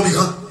bí àlọ́ mi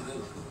kan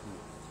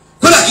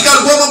kódà kíkà ló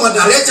gbọ́ mọ̀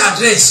direct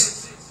address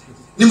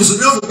ni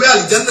mùsùlùmí ò fi pé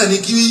àlìjánnà ní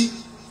kí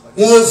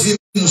wọ́n fi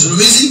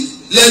mùsùlùmí sí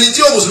lẹ́ni tí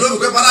ò mùsùlùmí ò fi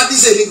pé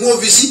paradíṣe ni kí wọ́n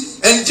fi sí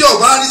ẹni tí ò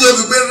paradíṣe ò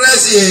fi pé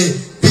rẹ́sì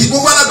bí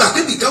gbogbo alágbà pé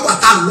bìkan wà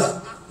tá a lọ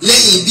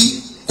lẹ́yìn bí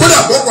kódà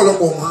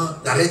pọ̀pọ̀lọpọ̀ mọ̀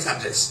direct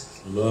address.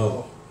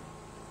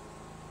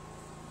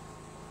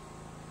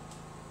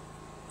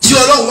 tí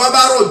Ọlọ́run wá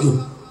bá rọ̀jò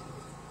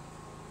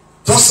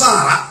tó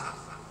sàárà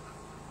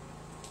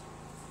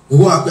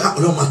owó àgbẹ̀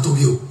Ọlọ́run máa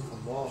tóbi o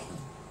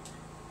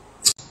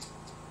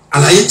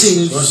àlàyé tí ń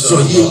sọ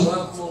yìí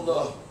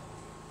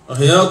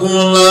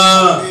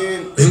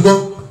ń gbọ́.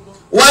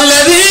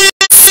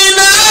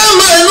 walladhina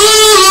amanu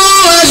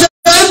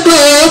ashaddu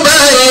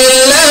hubban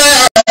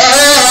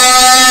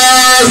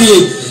lillahi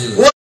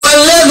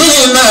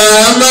walladhina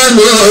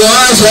amanu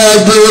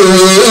ashaddu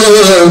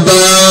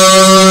hubban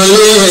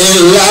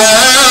lillahi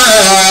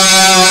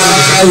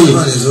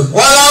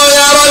ولو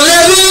يرى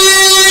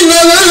الذين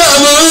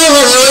ظلموا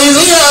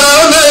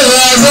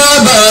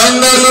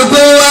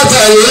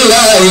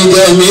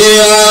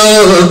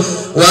جميعا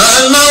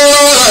وأن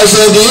الله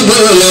شديد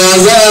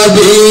العذاب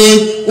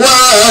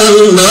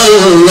وأن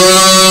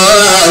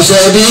الله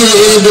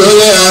شديد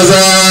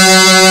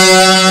العذاب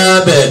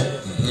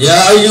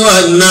يا أيها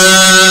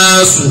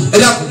الناس. ẹ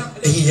dákun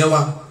ẹ̀yin yẹn wa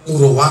mo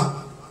rọ̀ wá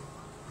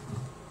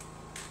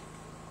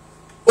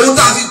ohun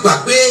tá a fi gbà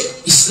pé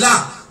Islam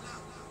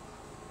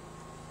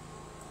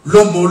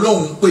lọ́mọ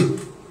Ọlọ́run pè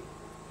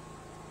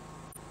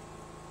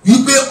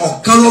wípé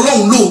ọ̀kan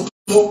lọ́lọ́run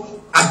lóòótọ́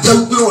ajẹ́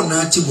wípé ọ̀nà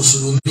ti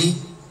mùsùlùmí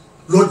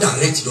ló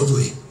dàrẹ́tì lọ́dọ̀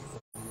ẹ̀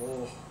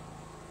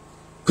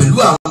pẹ̀lú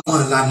àwọn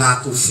ìlànà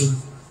àtòfin.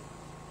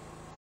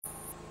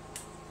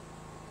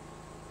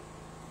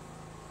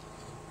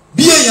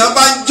 bí èèyàn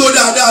bá ń jó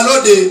dáadáa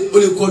lóde ó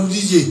lè kọlu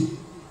díje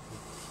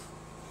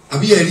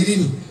àbí ẹ̀rí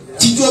nínú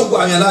tíjú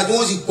ọ̀gbọ̀n àmì àlá tí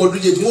wọ́n sì kọlu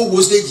díje tí wọ́n wo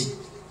stéèjì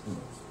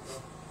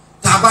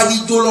tá a bá ní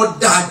jó lọ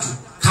dáa jù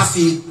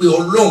káfí pé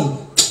Ọlọ́run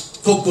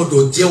tó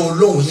gbọdọ̀ jẹ́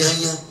Ọlọ́run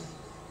yányán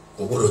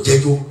kò gbọdọ̀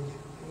jẹ́jọ́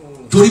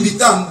torí bí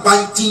tá à ń bá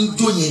ti ń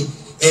jó yẹn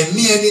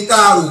ẹ̀mí ẹni tá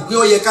a rò pé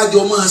ó yẹ kájọ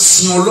máa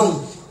sin Ọlọ́run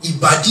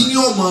ìbàdí ni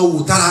ó máa wò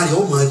tára rẹ̀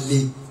ó máa le.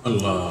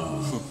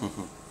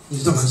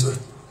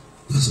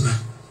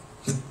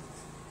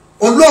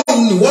 Ọlọ́run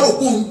ni wọ́n rò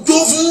pé òun jó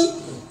fún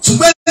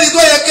ṣùgbọ́n ẹni tó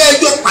yẹ ká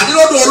ẹjọ́ pàdé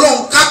lọ́dọ̀ Ọlọ́run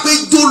ká pé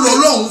jó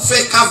lọ́lọ́run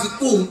fẹ́ ká fi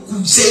pé òun kú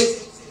iṣẹ́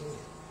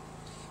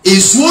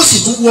èṣù ó sì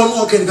tún wọnú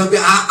ọkẹ́ nìkan pé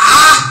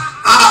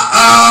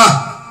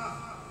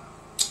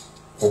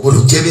kò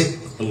gbọdọ̀ jẹ́ bẹ́ẹ̀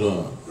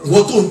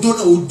ìwọ́n tó ń jó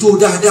náà ó jó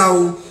dáadáa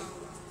o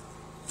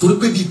torí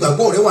pé bí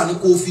ìgbàgbọ́ rẹ wà ní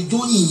kó o fi jó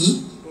yìnyín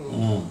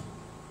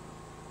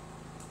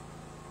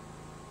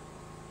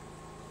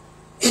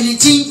ẹni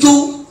tí ń jó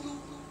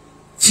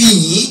fi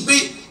yìnyín pé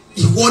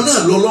ìwọ náà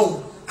lọ́lọ́run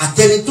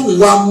àtẹni tó ń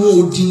wá mú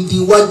odindi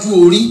wájú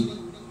orí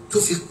tó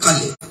fi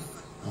kalẹ̀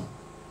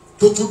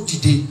tó tún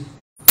dìde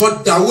tó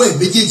dáwọ́ ẹ̀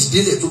méjèèjì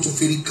délẹ̀ tó tún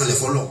fi rí kalẹ̀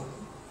fọlọ́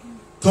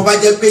tó bá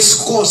jẹ́ pé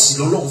skọ́ọ̀sì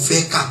lọ́lọ́run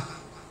fẹ́ kà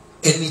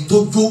ẹni tó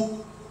jó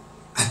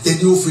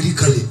àtẹni ó fi rí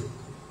kalẹ̀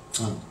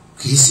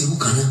kì í ṣe irú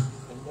kan náà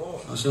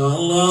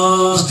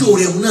ìjó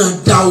rẹ̀ náà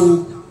dá o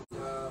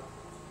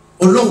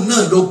Ọlọ́run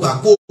náà lọ gbà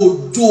pé o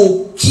jó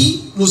kí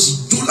mo sì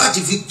jó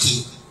láti fi kì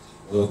í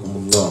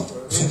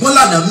ṣùgbọ́n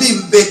lànà mi ń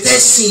bẹ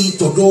tẹ́sìn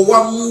tọ̀dọ̀ wa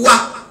mú wá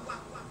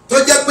tó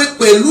jẹ́ pé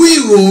pẹ̀lú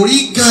ìròrí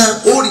gan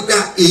ó rí gba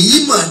èyí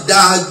mà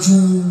dáa ju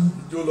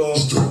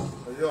ìjọ.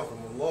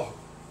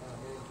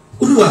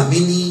 Olúwa mi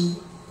ní.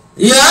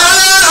 يا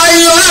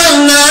أيها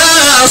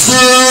الناس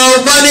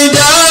قد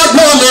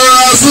جاءكم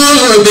رسول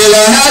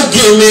بالحق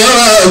من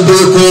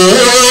ربكم.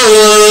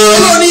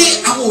 Ọlọ́run ní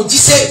àwọn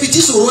òjíṣẹ́ ibi tí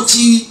ìṣòro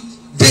ti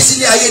dé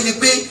sílé ayé ni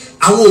pé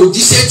àwọn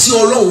òjíṣẹ́ tí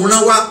Ọlọ́run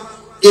rán wá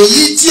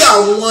èyí tí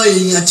àwọn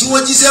èèyàn tí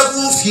wọ́n jíṣẹ́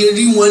fún fi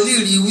rí wọn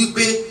nírí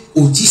wípé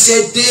òjíṣẹ́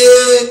dé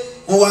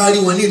wọ́n wá rí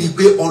wọn nírí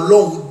pé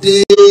Ọlọ́run dé.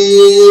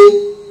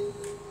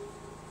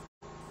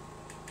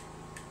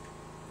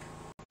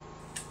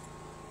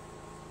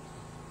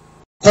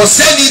 kò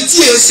sẹ́ni tí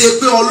è ṣe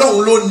pé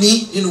Ọlọ́run ló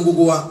ní nínú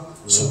gbogbo wa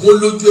ṣùgbọ́n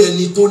lójú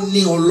ẹni tó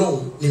ní Ọlọ́run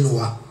nínú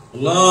wa.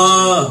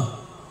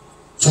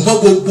 ṣùgbọ́n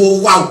gbogbo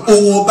wa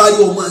ohun ọba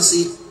yóò máa ṣe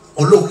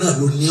Ọlọ́run náà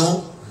ló ní ọ́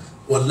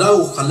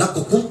wallahu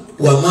khalaqakum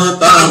wa ma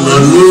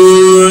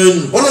ta'malun.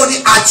 Ọlọ́run ní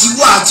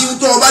àtiwá àti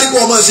tó ọba rí kó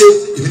ọmọ ṣe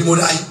èmi ni mo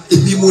dá yín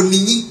èmi mo ní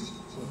yín.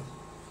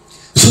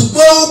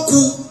 ṣùgbọ́n ó kù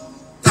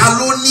ta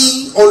ló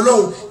ní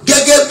Ọlọ́run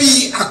gẹ́gẹ́ bí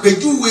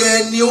àpèjúwe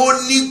ẹni ó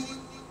ní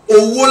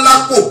owó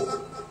lápò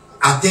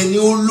àtẹni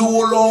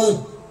olówó lọ́rùn.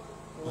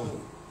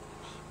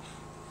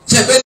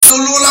 ṣẹ̀fẹ̀ ní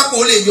olówó lápò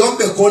lè yọ ọ́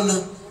bẹ̀kọ́ na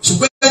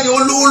ṣùgbọ́n ẹni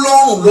olówó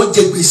lọ́rùn ló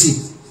jẹ gbèsè.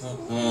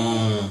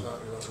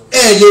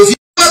 ẹ lè fi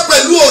wá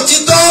pẹ̀lú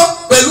òtítọ́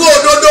pẹ̀lú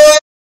òdodo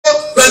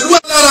pẹ̀lú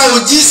alára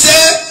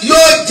òjíṣẹ́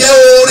yóò jẹ́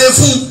oore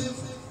fún.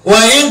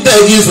 wọ́n ń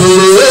tẹ̀gí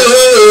fòrò.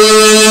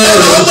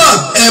 ọmọ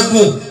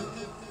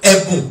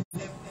ẹ̀bùn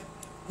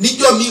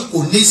níjọ́ mi kò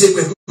ní í ṣe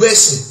pẹ̀lú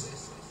ẹ̀sìn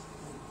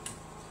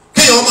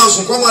kéèyàn máa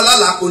sùn kọ́ máa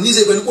lálàá kò ní í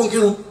ṣe pẹ̀lú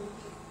kóńkírun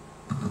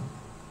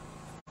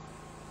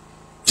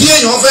kí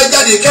èèyàn fẹ́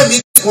jáde kẹ́mi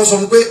kan sọ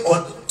pé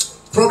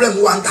problem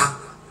wà ń ta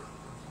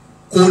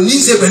kò ní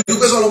í ṣe pẹ̀lú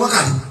pé sọ́lọ́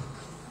mọ́kàlì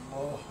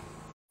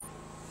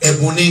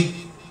ẹ̀bùn ni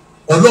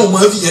Ọlọ́run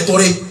máa ń fi yẹn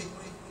tọrẹ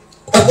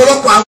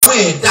ọ̀pọ̀lọpọ̀ àwọn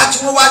ẹ̀dá tí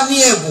wọ́n wá ní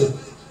ẹ̀bùn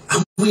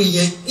àwọn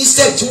èèyàn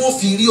instead tí wọ́n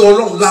fi rí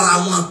Ọlọ́run lára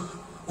wọn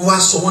wọ́n wá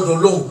sọ wọ́n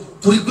dọ̀lọ́run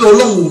torí pé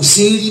Ọlọ́run ò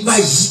ṣe é rí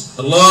báyìí.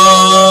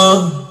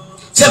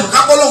 sẹ́mu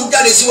kápọ́ Ọlọ́run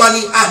jáde sí wa ní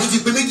àní fi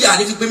pé méjì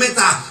àní fi pé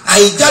mẹ́ta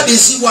àìjáde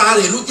sí wa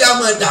rẹ̀ ló jẹ́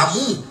àmọ́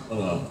dààmú.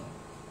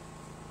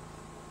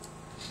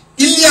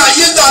 ilé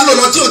ayé tá a lò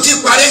lọ tí ò tí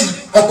ì parẹ́ yìí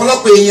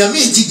ọ̀pọ̀lọpọ̀ èèyàn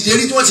míì ti dìde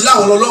rí tí wọ́n ti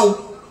láwọn lọ́lọ́run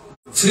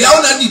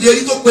Fìráúnà náà dìde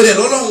rí tó pe rẹ̀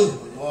lọ́lọ́run.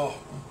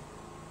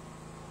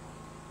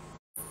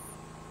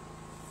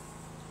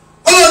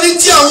 Ọlọ́run ní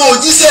tí àwọn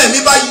òjíṣẹ́ mi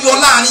bá yọ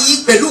láàrin yín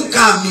pẹ̀lú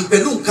nǹkan àmì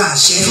pẹ̀lú nǹkan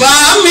àṣẹ.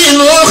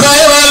 fàmínú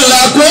khayran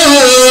lakum.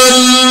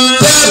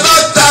 tẹ́ ẹ bá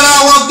tara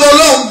wọn gbọ́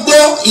lọ́n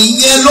gbọ́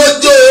ìyẹn ló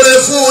jẹ́ oore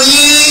fún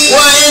yín.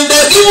 wà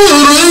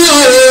ìdẹ́kìmùrú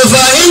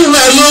fa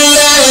inna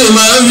lillahi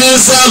ma fi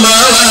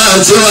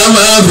samawati wa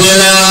ma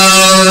fil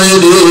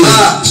ardi.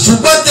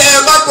 ṣùgbọ́n tẹ́ ẹ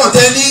bá kọ̀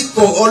tẹ́ ní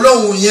kọ̀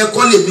Ọlọ́run yẹn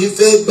kọ́ lèmi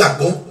fẹ́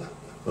gbàgbọ́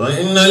wa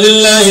inna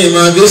lillahi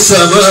ma bis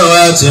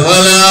samawati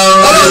wal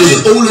ardi.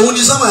 òun lòun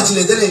ní sánmà àti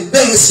ilẹ̀ tẹ́lẹ̀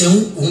bẹ́ẹ̀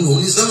sẹ́hún òun lòun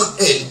ní sánmà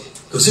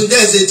kò sí tẹ́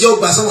ẹ ṣe tí ó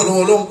gba sánmà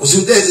lọ́wọ́ Ọlọ́run kò sí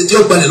tẹ́ ẹ ṣe tí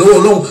ó gbalẹ̀ lọ́wọ́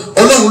Ọlọ́run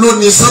Ọlọ́run ló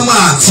ní sánmà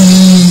àti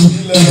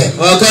ilẹ̀.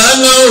 wa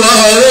kana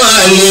Allahu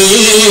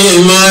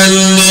aliman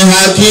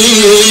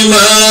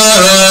hakima.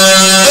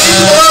 èyí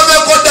tí wọ́n fẹ́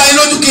kọ́ da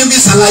inú ojú kí n fi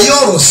ṣàlàyé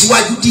ọ̀rọ̀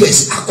síwájú díẹ̀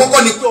sí àkọ́kọ́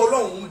ni pé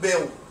Ọlọ́run ń bẹ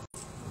o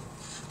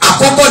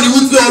àkọ́kọ́ ni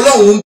wípé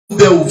Ọlọ́run ń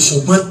bẹ o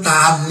ṣùgbọ́n ta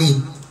ni.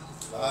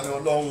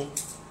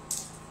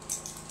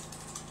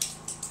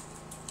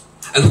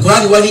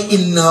 Al-Qur'an wá ní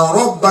inna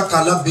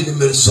rabbaka labil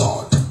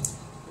mirsad.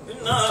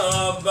 inna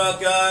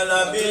rabbaka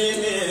labil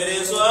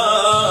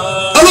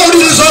mirsad. Ọlọ́run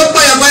ní sọ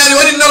payapaya ni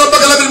wọ́n ní inna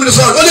rabbaka labil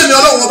mirsad ó lè mi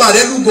Ọlọ́run ọba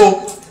rẹ̀ lúgọ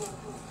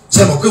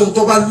sẹ́mọ̀ pé ohun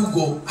tó bá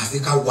lúgọ àfi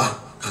ká wà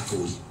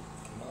kàtórí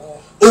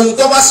ohun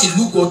tó bá sì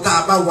lúgọ tá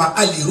a bá wà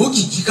a lè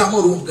rókìkí ká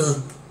mọ̀ ro gan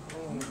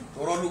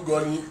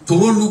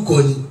toró lúgọ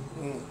ni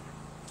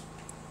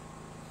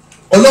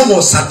Ọlọ́run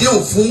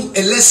ọ̀sàdéhùn fún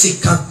ẹlẹ́sìn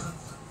kan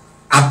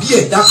àbí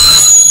ẹ̀dá kan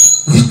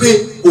wípé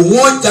òun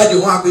ó jáde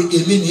wọn àpè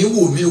èmi ní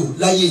wò mí o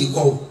láyé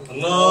ìkọ́ o.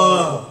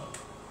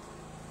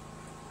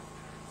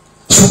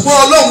 ṣùgbọ́n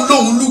Ọlọ́run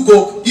lòun lúgọ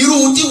irú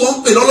ohun tí wọ́n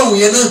ń pè lọ́lọ́run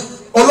yẹn náà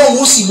Ọlọ́run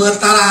ó sì máa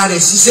tara rẹ̀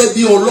ṣiṣẹ́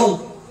bí Ọlọ́run.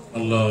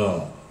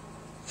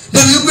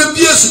 débi wípé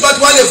bí èṣù bá ti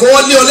wá lè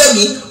fọwọ́ lé ọ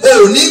lẹ́mìí o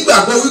ò ní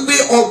gbàgbọ́ wípé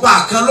ọba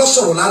kan ló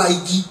sọ̀rọ̀ lára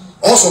igi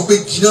ọ sọ pé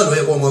igi náà ló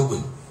yẹ kó ọmọ pè.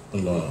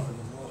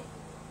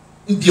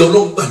 níbi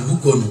Ọlọ́run gbà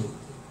lúgọ nù.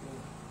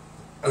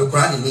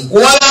 Al-Qur'an ni.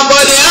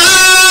 walaqad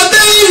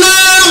atayna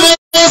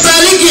Musa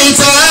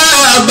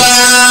al-kitaba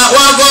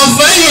wa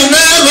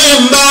qaffayna min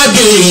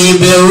ba'dihi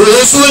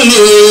bir-rusuli.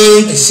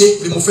 ẹ ṣe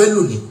bí mo fẹ́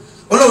lò ní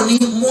Ọlọ́run ní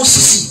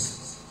Mósìsì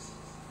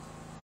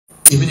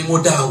èmi ni mo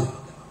dá o.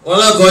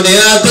 walaqad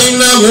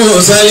atayna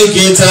Musa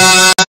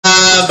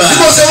al-kitaba. bí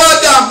mo ṣe wá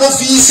dá mo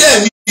fi iṣẹ́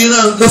mi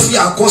rán mo fi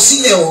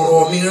àkọsílẹ̀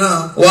ọ̀rọ̀ mi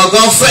rán. wa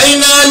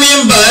qaffayna min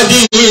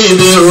ba'dihi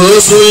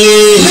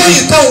bir-rusuli.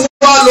 lẹ́yìn tó ń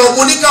wá lọ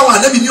mo ní káwọn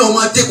ànábì mi ọmọ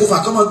tẹ́kọ̀ọ́fà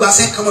kọ́mọ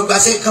gbasẹ́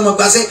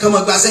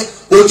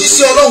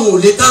òjíṣẹ́ Ọlọ́run ò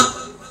lè tán.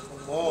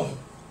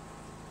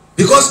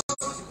 because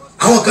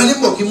àwọn kan ní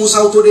bọ̀ kí Musa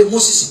tó dé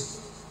Mósìsì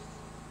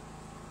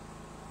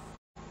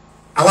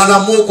àwa la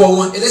mú ọkọ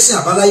wọn ẹlẹ́sìn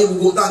àbáláyé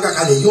gbogbo tá a kà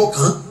kalẹ̀ yọ̀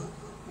kàn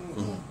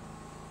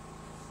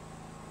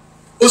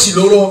ó sì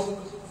lọ́rọ́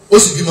ó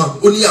sì bímọ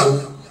ó níyàwó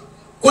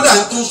kódà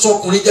tó ń sọ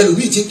ọkùnrin jẹ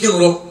lómi tí ń kírun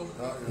lọ.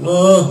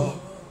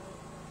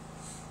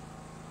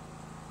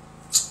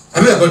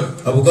 àbí ẹ̀kọ́ ni.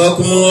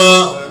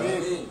 abukakumullah.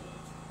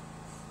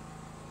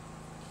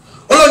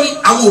 Ọlọ́ni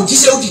àwọn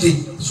òjíṣẹ́ ó dìde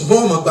ṣùgbọ́n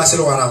wọn máa gba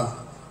sẹ́lọ̀ ara wọn.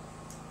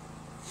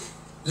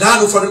 la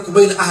nufarriqu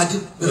bayna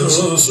ahadin min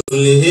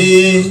rusulihi.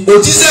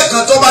 òjíṣẹ́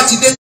kan tó bá ti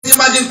dé ní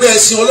má dé pé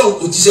ẹ̀sìn Ọlọ́run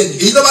òjíṣẹ́ ni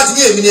èyí tó bá ti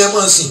ní èmi ni ẹ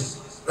máa sìn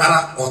rárá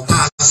ọ̀tá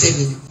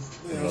sẹ́ni.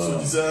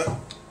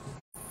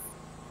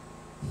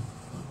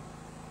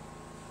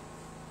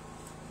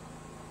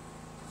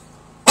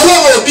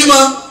 Ọlọ́run ò bímọ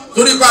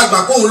torí pé àgbà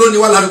kóhun ló ní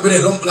wá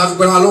láfipẹ́rẹ́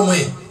lọ́mọ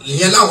ẹ̀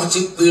ìyẹn láwọn ti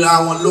ń pera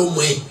wọn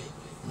lọ́mọ ẹ̀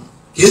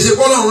kì í ṣe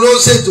kọ́lọ́run ló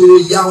ṣètò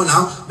ìyá wọn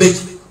náà bẹ́ẹ̀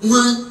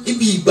wọ́n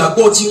níbi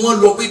ìgbàgbọ́ tí wọ́n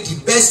lọ pé the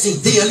best thing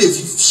téèyàn lè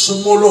fi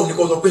súnmọ́ Ọlọ́run ní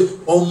kó sọ pé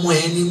ọmọ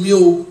ẹ̀ ni mí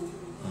o.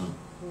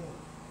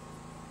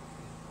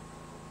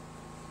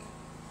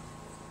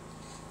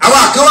 àwọn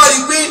àkàwá rí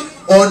i pé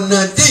ọ̀nà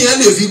téèyàn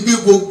lè fi gbé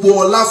gbogbo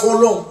ọlá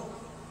fọ́lọ́run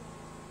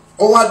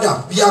ó wá dà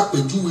bí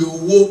àpèjúwe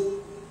owó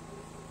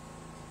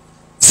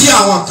tí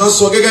àwọn kan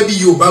sọ gẹ́gẹ́ bí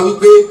Yorùbá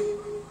wípé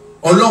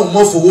Ọlọ́run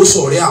mọ́ fowó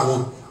ṣọ̀rẹ́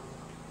àwọn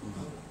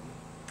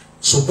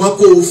ṣùgbọ́n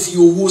kó o fi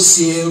owó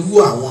ṣe ẹrú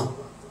àwọn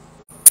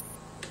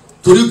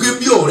torí pé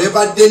bí ọ̀rẹ́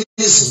bá dé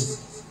nísìn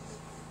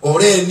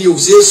ọ̀rẹ́ ẹni ò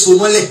ṣeé so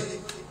mọ́lẹ̀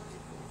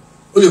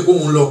ó lè kó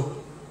òun lọ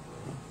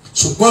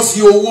ṣùgbọ́n fi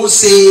owó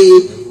ṣe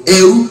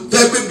ẹrú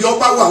fẹ́ pé bí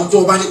ọba wà tó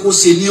ọba ní kó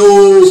ṣe ní ó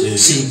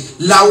ṣe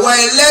làwọn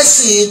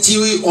ẹlẹ́sìn ti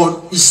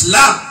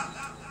Islam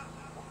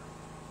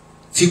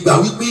fi gbà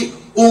wípé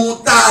ohun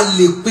tá a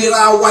lè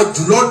pera wa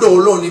jù lọ́dọ̀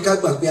Ọlọ́run ní ká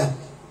gbàgbé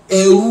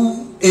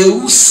ẹrú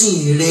sìn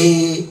rẹ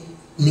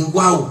ni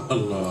wá o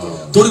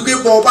torí pé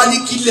bọ́ ọba ní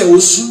kílẹ̀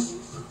oṣù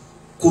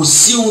kò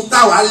sí ohun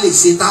táwa lè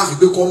ṣe tá a fi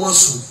pé kọ́ mọ́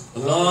sùn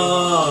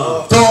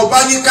tọ́ ọba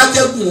ní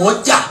kátẹ́gùn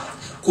ọjà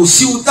kò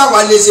sí ohun táwa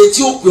lè ṣe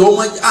tí ó pè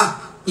ọmọ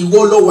ìwọ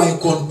lọ wà in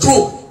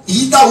control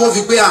èyí táwọn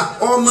fi pé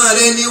ọmọ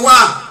rẹ ni wá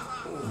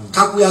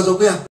kápẹ́yà sọ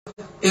pé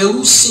ẹrú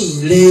sìn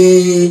rẹ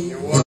ni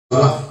wá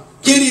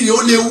kiri rẹ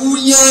ó lè wú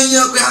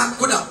yányán pé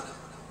kódà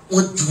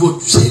wọ́n juwọ́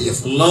jù sẹ́lẹ̀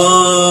fún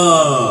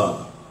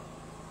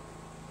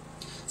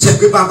ṣe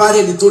pé bàbá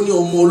rẹ̀ ni tó ní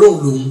ọmọ Ọlọ́run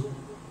lòun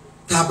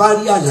tá a bá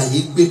rí àlàyé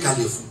gbé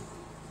kalẹ̀ fún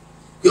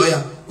yọ̀ọ́yà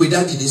pé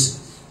dáàdì ní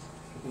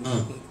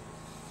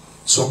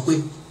sọ pé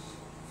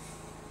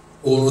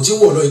òòrùn tí ń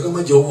wọ̀ lọ yìí kọ́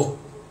má jẹ́ ọwọ́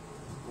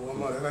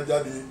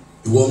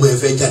ìwọ ọmọ ẹ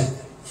fẹ́ jáde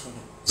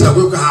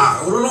ṣàpè pé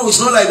Ọlọ́run is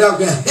not like that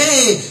pé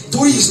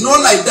torí is not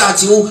like that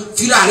wọn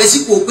fira rẹ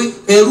sípò pé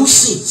ẹrú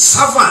sìn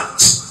servant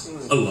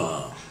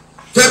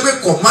fẹ́ pé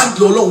kọ̀mándì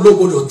Ọlọ́run ló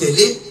gbọdọ̀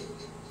tẹ̀lé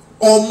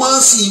ọmọ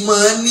sì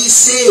máa ní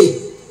sèé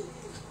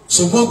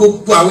ṣùgbọ́n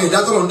gbogbo àwọn ẹ̀dá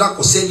tọ́lọ́run dá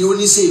kò sẹ́ni ó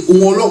ní ṣe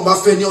ohun Ọlọ́run bá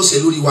fẹ́ ní ọ̀sẹ̀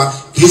lórí wa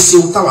kì í ṣe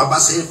ohun táwa bá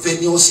fẹ́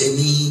ní ọ̀sẹ̀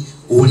ní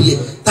orí ẹ̀.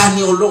 ta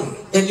ni Ọlọ́run?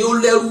 ẹni ó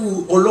lẹ́rú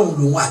Ọlọ́run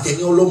lòun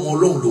àtẹni ọlọ́mọ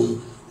Ọlọ́run lòun.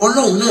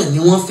 Ọlọ́run náà ni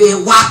wọ́n fẹ́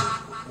wá.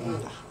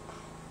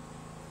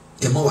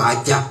 ẹ mọ́ wàá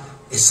já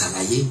ẹ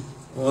ṣàlàyé.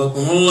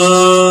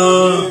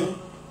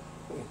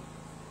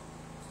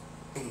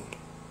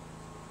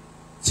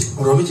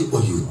 ọ̀rọ̀ mi ti pọ̀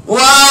jù.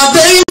 wà á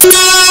bẹ́ẹ̀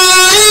náà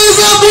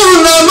ìṣàkóso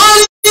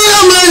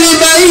mọ́lẹ́mọ́lẹ́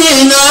báyìí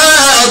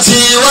náà ti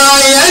wá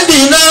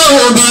yẹ́dínà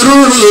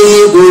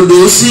obìnrin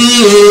kùdùsí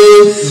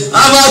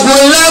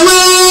àbàkùnlẹ́mọ́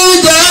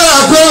jẹ́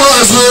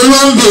àkóhọ̀sọ ló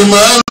ń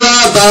bímọ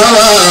látara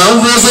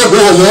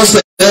àǹfọ̀sọ̀kọ̀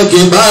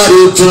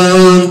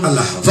mọ́sẹ̀kìbárìtún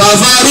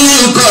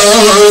fàfàríkọ̀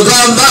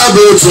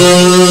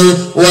kàńtàbùtún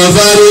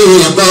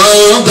wàfàríkọ̀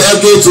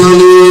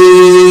kẹ́kẹ́tùlù.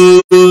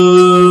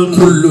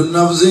 kullu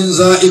nafsin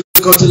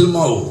za'iqatul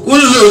maut.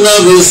 kullu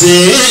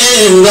nafsin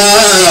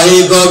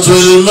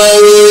za'iqatul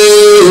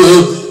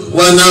maut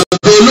wa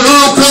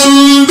nabluukum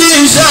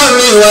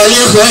bish-sharri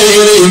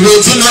wal-khayri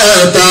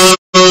fitnatan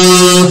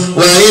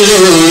wa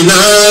ilayna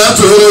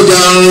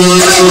turja'un.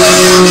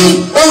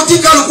 ohun tí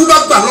kálukú bá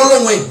gbà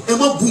lọ́lọ́wọ́ ẹ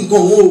má bu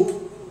nǹkan wọn o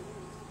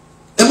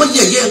ẹ má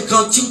yẹ̀yẹ́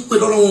nǹkan tí ń pè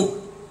lọ́lọ́wọ́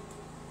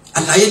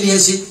àlàyé ni ẹ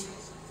ṣe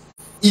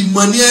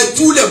ìmọ̀ ni ẹ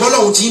túlẹ̀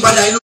bọ́lọ́hún tí ń bá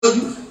dá yín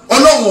lójú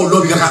Ọlọ́run ò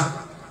lọ́bi kankan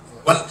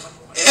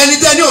ẹni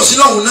tẹ́ ní òsín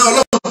lọ́hùn náà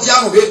Ọlọ́run tí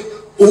a mọ̀ pé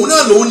òun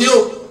náà lòun ní o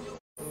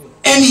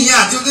ẹni yẹn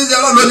àti ojú tí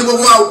Ọlọ́run ló ní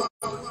gbogbo wa o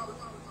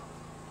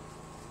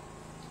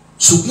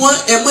ṣùgbọ́n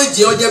ẹ má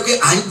jẹ́ ọ jẹ́ pé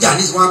à ń jà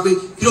ní ìsìnkú wa pé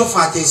kí ló fa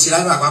àtẹ̀sí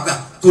lábẹ́ àpapọ̀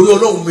torí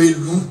Ọlọ́run mi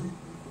lù ú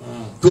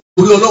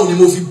torí Ọlọ́run ni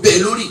mo fi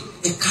bẹ́ẹ̀ lórí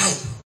ẹ̀ka ẹ̀.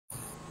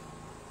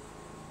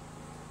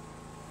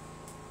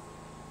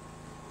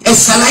 ẹ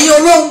ṣàlàyé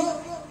Ọlọ́run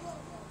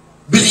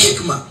bil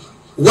hikma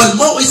wal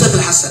maw'izatil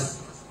hasana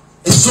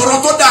ẹ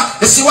sọ̀rọ̀ tó dáa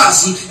ẹ sì wá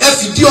sí ẹ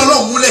fìdí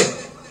Ọlọ́run múlẹ̀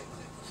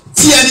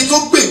tí ẹni tó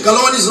gbé nǹkan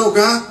lọ́wọ́ ní sọ̀rọ̀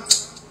kan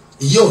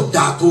ìyẹ́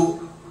ọ̀dà tó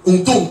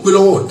ohun tó ń pè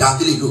lọ́wọ́ ọ̀dà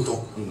tẹ́lẹ̀ lóòótọ́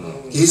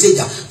kìí ṣe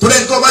ìjà torí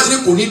ẹni tó bá ti ní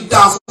kò ní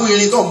dáa fún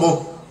irin tó ń bọ̀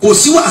kò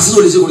sí wàásù tó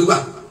lè ṣe kò ní gbà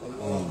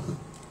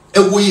ẹ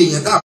wo iye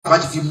èèyàn tá a bá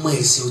ti fi mọ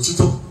ẹ̀sìn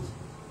òtítọ́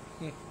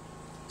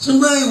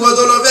ṣùgbọ́n ìwọ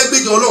tó lọ fẹ́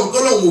gbèjọ Ọlọ́run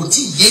tọ́lọ́run ò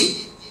tí ì yé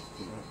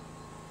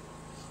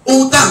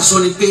ohun tá à ń sọ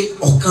ni pé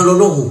ọ̀kan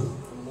lọ́lọ́run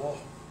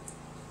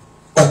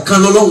ọ̀kan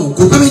lọ́lọ́run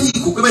kò pé méjì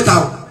kò pé mẹ́ta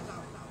o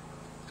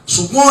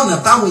ṣùgbọ́n ọ̀nà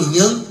táwọn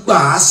èèyàn ń gbà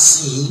á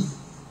sìn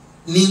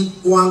ní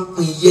wọ́n á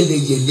pín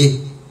yẹ́lẹyẹ̀lẹ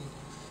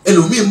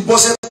ẹlòmíín bọ́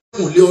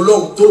sẹ́kùn lé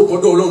Ọlọ́run tó rò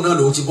pọ́dọ̀ Ọlọ́run náà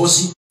lòun ti bọ́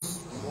sí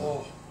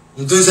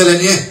nítorí ṣẹlẹ̀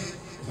ní ẹ̀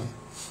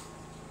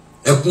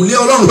ẹ̀kùn lé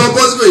Ọlọ́run bọ́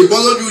bọ́ síbẹ̀ ìbọ́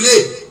sójú ilé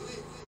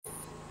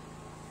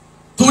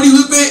torí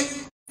wípé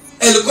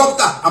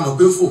helicopter àmọ̀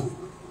pé fò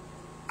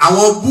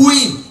àwọn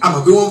Boeing àmọ̀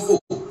pé wọ́n fò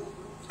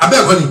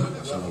abẹ́ẹ̀kọ́ ni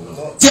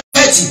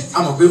jẹ́ẹ̀tì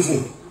àmọ̀ pé fò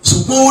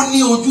ṣùgbọ́n ó ní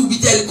ojú bíi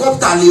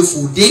helicopter lè fò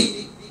dé.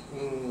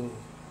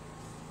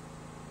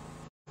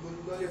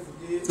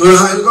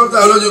 helicopter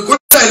olójú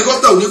kódà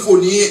helicopter ò ní fò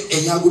ní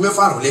ẹ̀yìn aago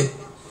 6 rọ̀lẹ́.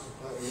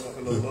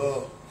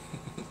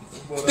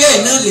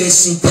 bẹ́ẹ̀ náà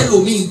lẹ̀sìn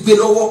tẹ́lómi gbé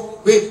lọ́wọ́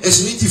pé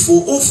ẹ̀sìn mi ti fò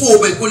ó fò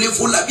ọbẹ̀ kó lè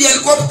fò lábí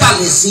helicopter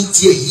lẹ̀sìn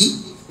tiẹ̀ yìí.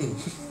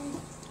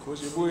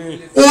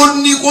 ó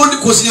ní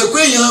kò sì lè kó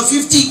èèyàn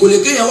 50 kò lè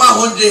kó èèyàn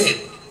 100.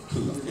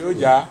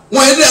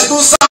 wọ́n ẹ̀dẹ̀ tó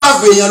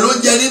sáàfù èèyàn ló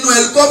ń jẹ nínú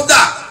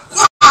helicopter.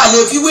 a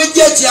lè fi wé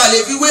jẹ́ẹ̀tì a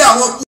lè fi wé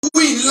àwọn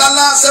Boeing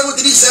ńláńlá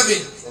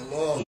 737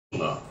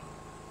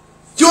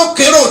 tí ó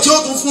kérò tí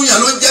ó tún fún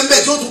yàn ló ń jẹ́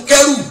mbẹ́ tí ó tún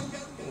kẹ́rù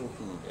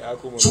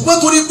ṣùgbọ́n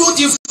torí pé ó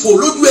ti fò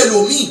lójú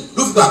ẹlòmíì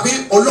ló fi gbà pé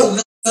Ọlọ́run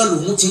náà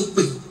lòun ti ń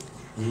pè.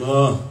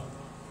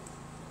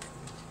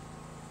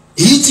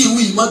 èyí tí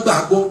ìwé ìmọ̀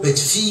gbàgbọ́ bẹ̀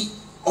ti fi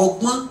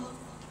ọgbọ́n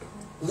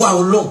wá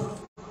Ọlọ́run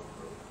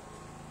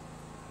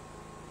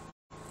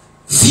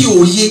fi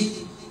òye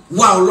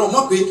wá Ọlọ́run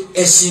mọ̀ pé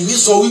ẹ̀sìn mi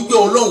sọ wípé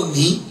Ọlọ́run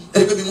ní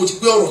ẹni pé bí mo ti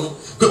gbé ọ̀rọ̀ nu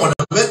pé ọ̀nà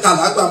mẹ́ta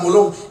làgbà mọ́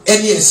Ọlọ́run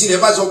ẹni ẹ̀sìn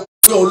rẹ̀ bá sọ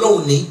pé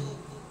Ọlọ́run ní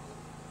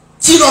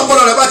tí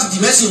ọpọlọ rẹ̀ bá ti dì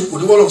mẹ́sìn kò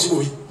ní wọ́lọ́run síbò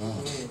mi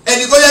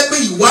ẹni tó yẹ pé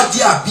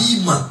ìwádìí àbí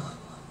ìmọ̀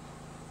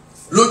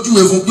lójú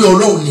ẹ̀fọn pé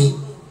Ọlọ́run ní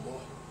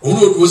òun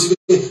ló dúró sí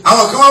pé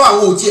àwọn kan wá wà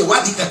wọn ò tiẹ̀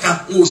wádìí kankan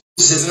wọn ò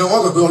ṣẹ̀ṣẹ̀ kan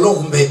wọ́n kàn pé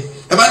Ọlọ́run bẹ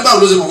ẹ bá ní báwo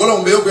ló ṣe mọ̀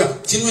Ọlọ́run bẹ yóò pé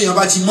tínú èèyàn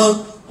bá ti mọ́.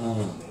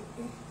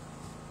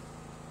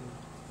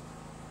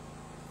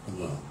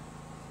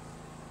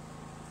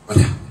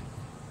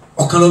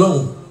 ọ̀kan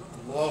lọ́lọ́run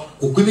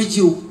kò pé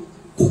méjì o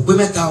kò pé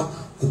mẹ́ta o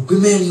kò pé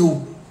mẹ́rin o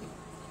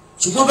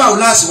ṣùgbọ́n báwo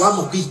láàṣì wá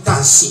mọ̀ pé ìta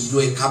ń sìn ìlú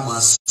ẹ̀ka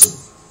máa sìn.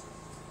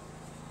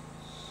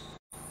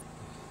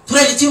 fún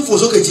ẹni tí ń fò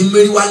sókè tí ń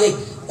mérí wálẹ̀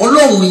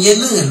Ọlọ́run yẹn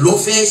náà ló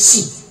fẹ́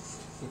sìn.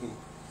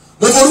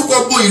 mo forúkọ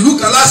bo ìlú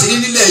kan láṣìírí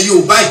nílẹ̀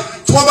Yorùbá yìí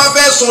tí wọ́n bá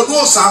fẹ́ sọdún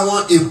òòṣà wọn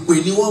èpè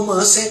ni wọ́n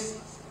máa ń ṣẹ́.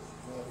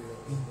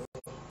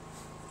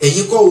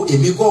 ẹ̀yin kọ́ o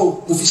èmi kọ́ o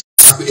mo fi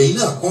ṣàpè ẹ̀yin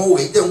náà kọ́ o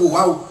ẹ̀yin tẹ̀ ń wò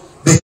wá o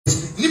bẹ́ẹ̀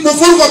ni mo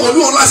forúkọ pẹ̀lú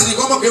wọn láṣìírí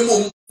kọ́ mọ̀ pé mo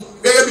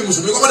gẹ́gẹ́ bí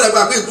mùsùlùmí kọ́ mọ̀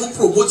dàgbà pé tó ń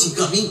promote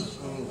nǹkan mi.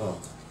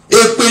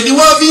 èpè ni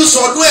wọ́n fi ń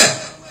sọdún ẹ̀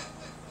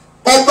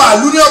ọba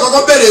àlú ní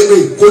ọ̀kọ̀ọ̀kan bẹ̀rẹ̀ èpè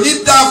kò ní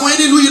da fún yín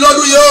nílùú yìí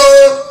lọ́dún yìí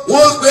o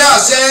wọ́n gbé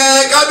àṣẹ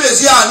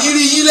kábíyèsí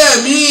àníírí yín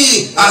lẹ́ẹ̀mí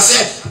àṣẹ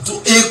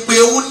èpè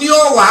òun ní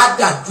ọ̀wà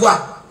àdàdúà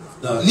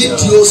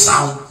nídìí ó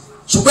sàún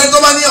ṣùgbọ́n tó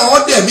bá ní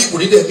ọ̀hún dẹ̀mí kò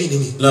ní dẹ̀mí ni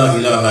mi. La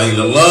ilaha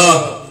illallah.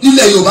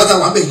 nílẹ̀ Yorùbá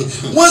táwa ń bẹ̀ yẹn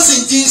wọ́n sì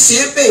ti ṣe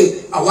é pé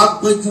àwa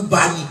péjú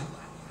bá ní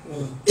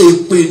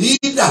èpè ní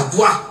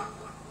ìdàdúà.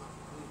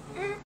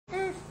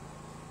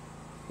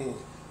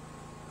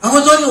 àwọn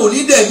tó ní òní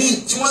dẹ̀mí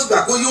tí wọ́n sì gbà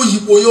pé yóò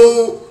yípo yóò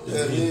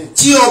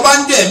tí ọba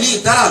ń dẹ̀mí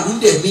ìtara ló ń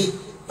dẹ̀mí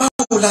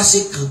báwo la ṣe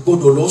kàn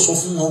gbọdọ̀ lọ sọ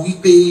fún wọn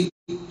wípé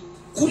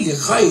kúlẹ̀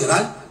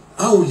khairan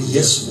aw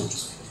liyasmut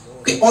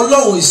pé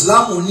ọlọ́run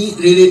ìsìláàmù ní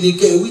rere ni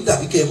kẹ́ ẹ wí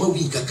tàbí kẹ́ ẹ mọ́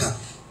wí kankan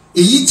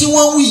èyí tí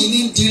wọ́n wí ní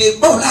dire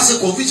báwo la ṣe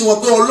kọ̀ǹfìtì wọn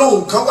pé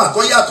ọlọ́run kan wà tó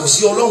yàtọ̀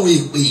sí ọlọ́run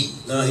èpè.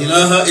 La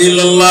ilaha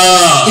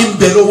illallah. ń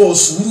bẹ lọ́wọ́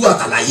sùúrù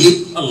àtàlàyé.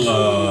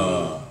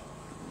 Allah.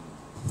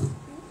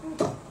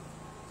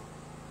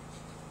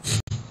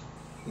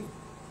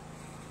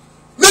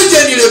 méje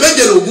nìrè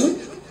méje lògún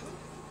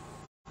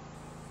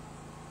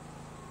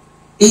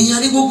èèyàn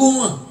ní gbogbo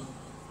wọn.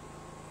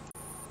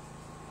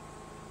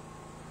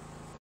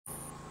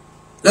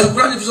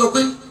 lẹ́nu fi sọ pé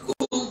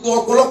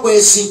ọ̀pọ̀lọpọ̀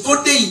ẹ̀sìn tó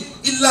dé yìí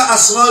ilá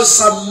asma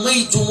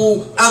sammaytumu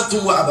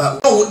antum wa aba.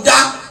 ọ̀hún dá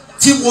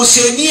tí mo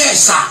ṣe ní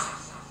ẹ̀sà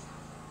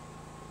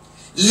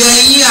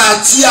lẹ́yìn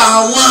àti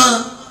àwọn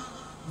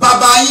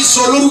bàbá yín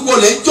sọ lórúkọ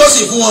lẹ́ ń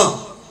jọ́sìn fún wọn.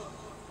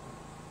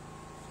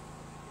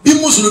 bí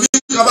mùsùlùmí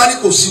kan bá ní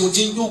kò sí ohun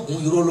tí ń yóògùn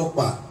irọ́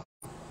lọ́pàá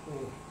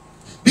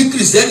bí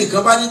kìrìsìtẹ́nì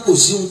kan bá ní kò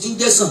sí ohun tí ń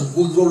jẹ́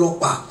Ṣàngó irọ́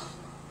lọ́pàá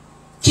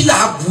kí là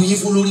á bu yín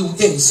fún lórí ohun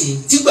tẹ̀ ń ṣe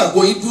tí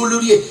gbàgbọ́ yín dúró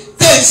lórí ẹ̀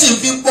tẹ̀ ń sì ń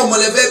fi ń pọ̀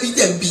mọ́lẹ́fẹ́ bí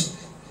tẹ̀ ń bì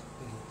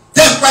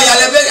tẹ̀ ń payà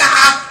lẹ́fẹ́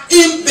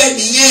ń bẹ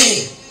nìyẹn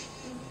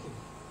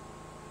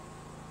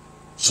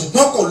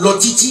ṣùgbọ́n kò lọ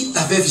títí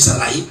tàfẹ́ fi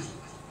ṣàlàyé.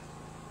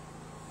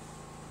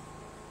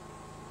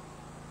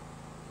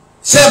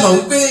 ṣé ẹ mọ̀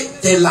wípé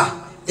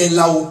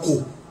tẹ̀là oko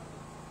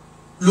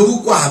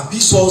lórúkọ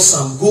àbísọ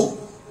Ṣàngó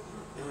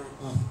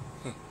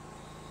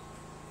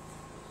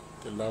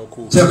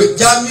ṣẹ̀fẹ̀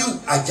Jamiu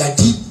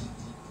Àjàdí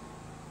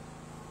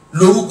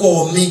lórúkọ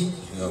mi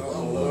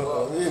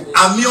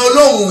àmì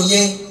Ọlọ́run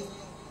yẹn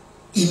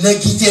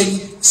ìnagijẹ ni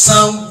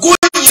Ṣàngó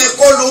yẹn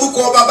kọ́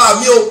lórúkọ bàbá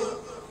mi o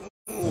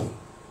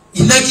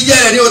ìnagijẹ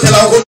rẹ̀ ni o tẹ̀lé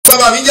ọkọ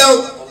bàbá mi jẹ́ o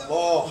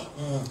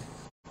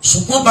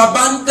ṣùgbọ́n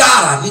bàbá ń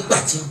dára nígbà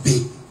tí ń bẹ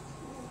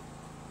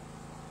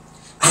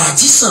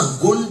àti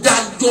Ṣàngó ń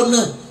dájọ́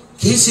náà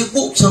kìí ṣe pé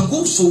Ṣàngó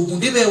ṣoògùn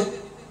débẹ̀ o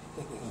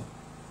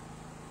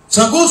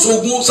Ṣàngó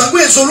ṣoògùn Ṣàngó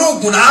èso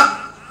lóògùn náà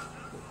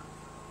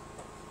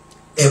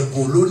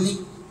ẹ̀bùn ló ní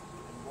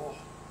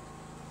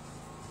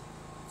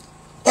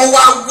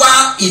ọwọ́ wá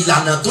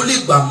ìlànà tó lè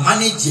gbà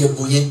mánéjì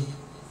ẹ̀bùn yẹn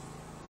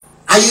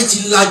ayé ti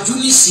lajú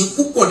nísìn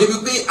púpọ̀ débi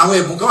pé àwọn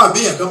ẹ̀bùn kan wà bí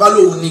èèyàn kan bá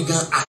lóun ní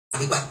gan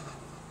àgbégbà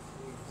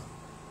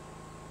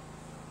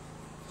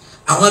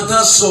àwọn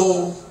tán sọ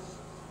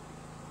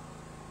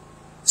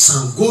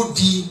Ṣàngó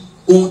di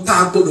ohun tá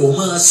a gbọdọ̀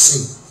máa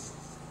sìn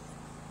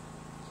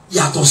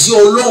yàtọ̀ sí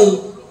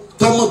Ọlọ́run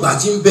tọmọgbà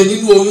tí ń bẹ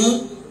nínú oyún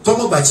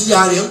tọmọgbà tí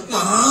ìyá rẹ̀ ń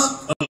pọ̀n án.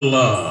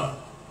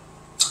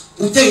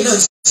 ǹjẹ́ iná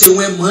ṣe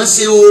wọn ẹ̀ mọ̀ ọ́n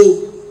ṣe o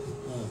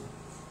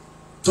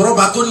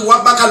tọrọba tó ní wá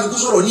bá kálukú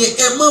sọ̀rọ̀ ní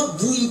ẹ má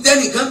bu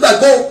ntẹ́nìkan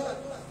gbàgbọ́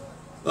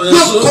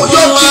yóò kí pàdé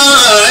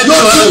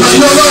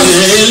Ọlọ́run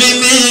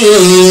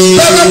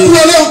bẹ́ẹ̀ kú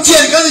Ọlọ́run tí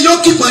ẹnìkan yóò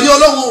kí pàdé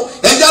Ọlọ́run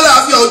ẹ̀jẹ̀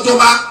aláàfin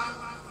ọjọba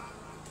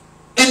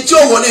ẹnití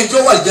ọwọ náà ẹnití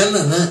ọwọ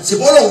àlìjánnà náà ṣe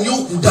bọ́ Ọlọ́run yóò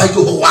kú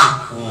dájọ́ wa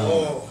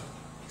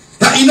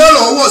iná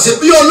lọ wọ ṣe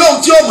bí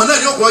Ọlọ́run tí ọmọ náà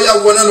ní ọkọ̀ ya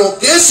wọ náà lọ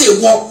kìí ṣe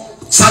wọ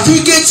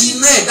sàtífíkẹ́ẹ̀tì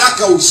iná ẹ̀dá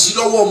kan ò sí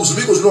lọ́wọ́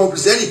mùsùlùmí kò sí lọ́wọ́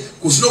kìrìsìtẹ́nì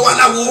kò sí lọ́wọ́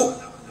aláwo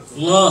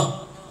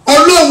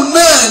Ọlọ́run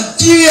náà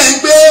tí ẹ ń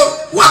gbé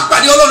wà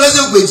pàdé Ọlọ́run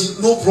lẹ́sẹ̀ ògbèjì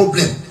no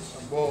problem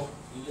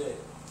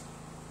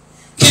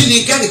kí ni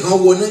kẹ́nìkan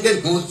wọ náà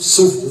kẹ́nìkan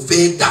sọ̀fọ̀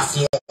fẹ́ dà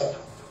fún ọ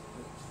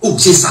ò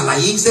ṣe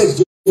ṣàlàyé sẹ́ẹ̀dì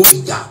tó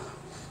ìjà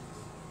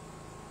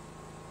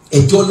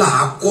ẹjọ́ là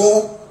á kọ́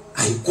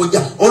àìkọjá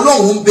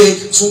Ọlọ́run ń bẹ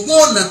ṣùgbọ́n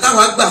ọ̀nà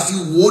táwọn àgbà fi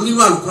wò ó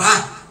nínú Al-Qur'an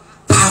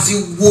tá a fi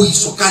wo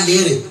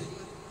ìsọ̀kalẹ̀ rẹ̀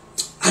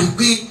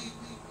àgbé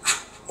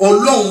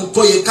Ọlọ́run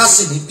tó yẹ ká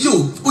sìn ní bí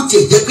ó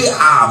tiẹ̀ jẹ́ pé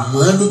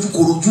àmọ́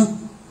lójúkorojú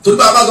torí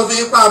bá a bá sọ fún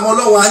yín pa àmọ́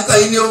Ọlọ́run à ń tà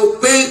yín ni ó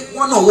pé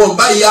wọ́n náà wọ́n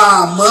báyìí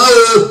àmọ́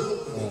o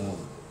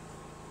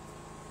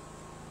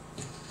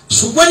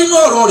ṣùgbọ́n nínú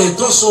ọ̀rọ̀ rẹ̀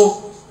tó sọ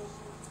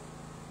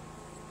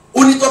ó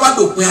ní tó bá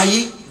dòpin ayé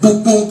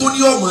gbogbo ohun tó ní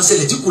ọmọ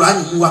ṣẹlẹ̀ tí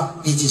Kùránì mú wa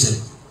ní ti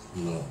ṣẹlẹ̀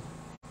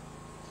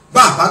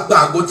bá a bá gba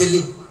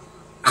àgbọ́tẹ́lẹ̀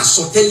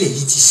àsọtẹ́lẹ̀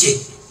yìí ti ṣe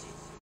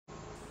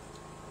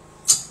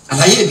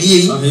àlàyé mi yé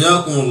yín.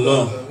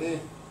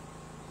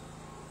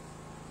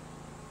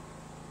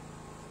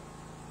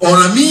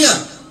 Ọ̀rànmíyàn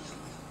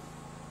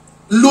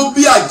ló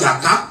bí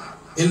Àjàká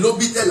ló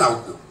bí tẹ̀là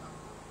òkú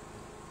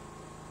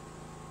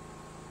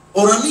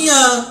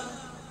Ọ̀rànmíyàn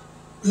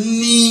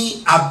ní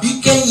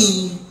àbíkẹ́yìn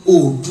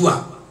Oòduà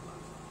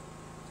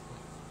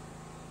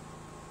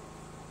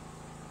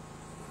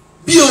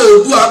bí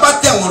Oòduà bá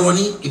tẹ̀ wọ́n rọ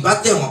ní ìbá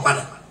tẹ̀ wọ́n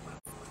padà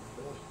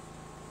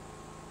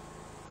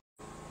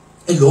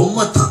ẹ lọ́ọ́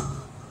mọ̀ tán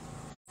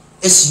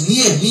ẹ sì ní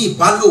ẹ̀mí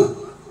ìbálò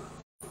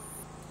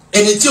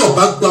ẹni tí ó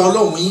bá gba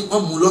Ọlọ́run yín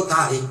wọ́n mú lọ́tà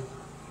rẹ̀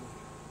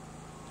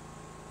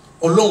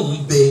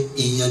Ọlọ́run bẹ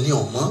èèyàn ní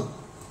ọ̀mọ́.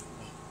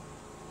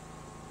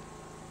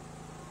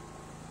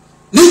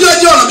 Níjọ́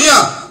jẹ́ ọ̀nà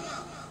mìíràn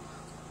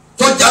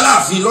tọ́jà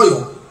láàfin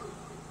lọ́yọ̀ọ́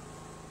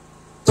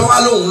tọ́wá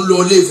lóun lọ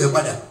ilé Ifẹ̀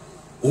padà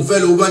òun fẹ́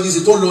lọ bá ní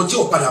ṣe tó lọ tí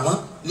ò padà mọ́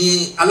ní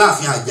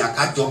Aláàfin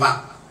Àjàká jọba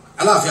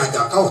Aláàfin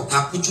Àjàká ọ̀tá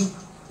kújú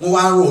wọ́n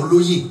wá rọ̀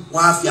lóyè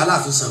wọ́n á fi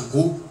Aláàfin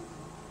Ṣàngó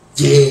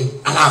jẹ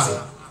Aláàfin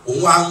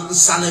òun wá ń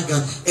sáná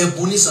gan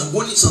ẹ̀bùn ní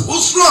Ṣàngó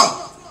strong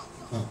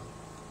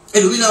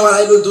ẹlòmínà wà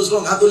láyé ló tó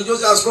strong àtòlí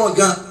jọ́sí strong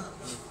gan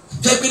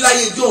jẹ́ pé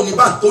láyé ijó òní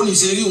bá tó ní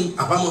ṣe rí òun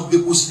àbámọ̀ gbé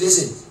kó sí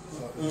lẹ́sẹ̀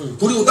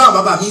torí òun táwọn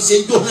bàbá mi ṣe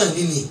ń jò náà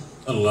nínú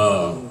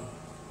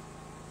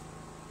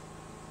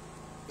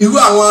irú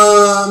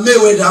àwọn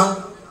Mayweather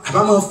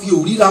àbámọ̀ fi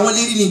òríra wọn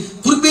lérí ni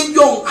torí pé ń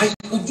jọ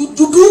ojú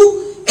dúdú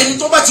ẹni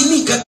tó bá ti ní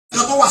nǹkan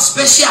kan tó wà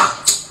special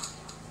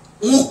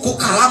wọn kó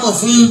karamọ̀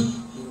fún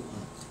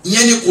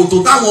ìyẹn ni kòtò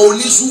táwọn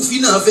onísúfì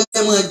náà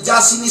fẹ́ máa já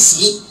sí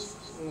nísìnyí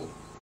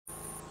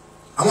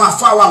àwọn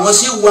àfáwà àwọn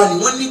ṣé wà ní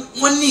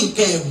wọ́n ní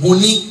nǹkan ẹ̀bùn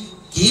ni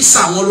kì í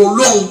sàwọn lọ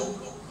lọ́hùn.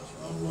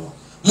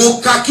 Mo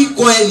ka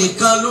kíkọ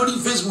ẹnìkan lórí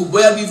Facebook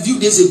bóyá bíi few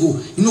days ago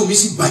inú mi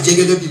sì bàjẹ́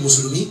gẹ́gẹ́ bí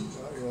mùsùlùmí.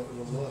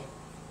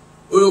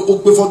 Ó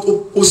gbé fọ́tò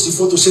post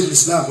fọ́tò Sheikh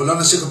Islam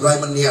Maulana Sheikh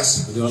Ibrahim Niyas.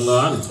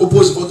 Ó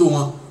post fọ́tò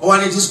wọn. Ó wá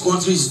ní this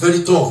country is very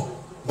tough.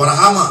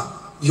 Barahama,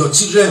 your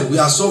children, we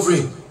are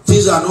suffering.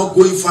 Things are not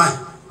going fine.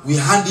 We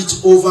hand it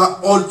over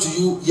all to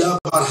you, Ya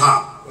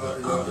Baraham.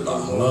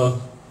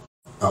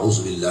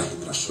 A'udhu billahi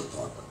minash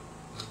shaitan.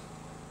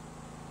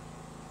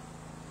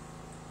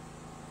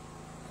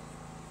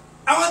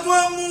 Àwọn tó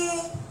ń mú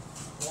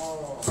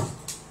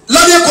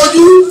lọ́dẹ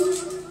kojú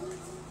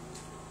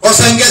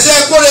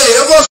ọ̀sẹ̀ǹgẹ̀sẹ̀ kórè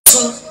ẹ̀fọ́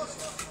sun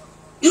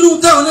irú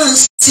táwọn náà ń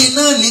ṣe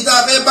náà ní tá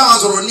a fẹ́ bá wọn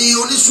sọ̀rọ̀ ní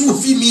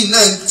oníṣùfì mi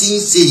náà ti ń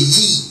ṣe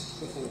yìí.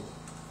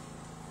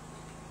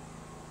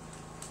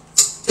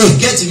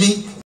 Gẹ́tì mi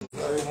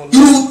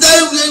irú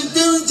táwọn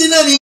ti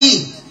náà nìyí.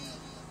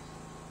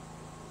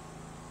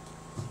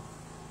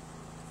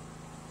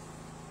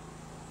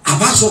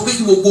 Àbá sọ pé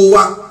kí gbogbo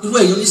wa irú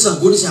ẹ̀yàn ní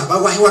Ṣàngó ní sìn àbá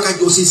wa yín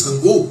wákàjọ ṣe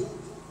Ṣàngó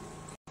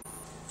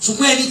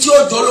ṣùgbọ́n ẹni tí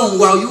ó jọ lọ́hùn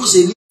wa yóò ṣe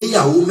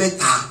níyàwó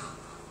mẹ́ta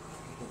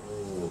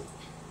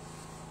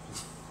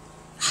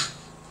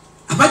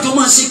àbájọ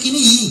máa ṣe kínní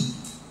yìí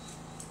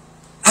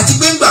àti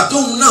pé ńgbà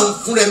tóun náà ń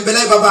fún rẹ̀ ń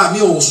bẹ́lẹ́ bàbá mi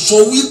ò sọ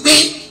wípé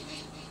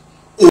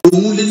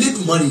òun lè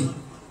lédùmarè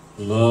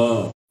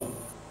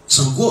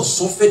Ṣàngó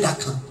ọ̀sọ́ fẹ́ dà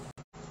kan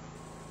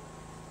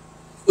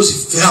ó sì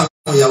fẹ́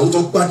àwọn ìyàwó tó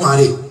gbádùn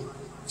ààrẹ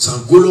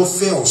Ṣàngó ló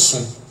fẹ́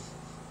Ọ̀ṣun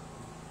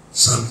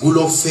Ṣàngó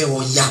ló fẹ́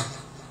Ọya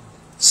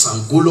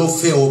Ṣàngó ló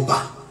fẹ́ ọba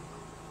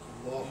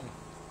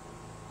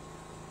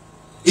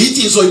èyí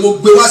tí ń sọ yìí mo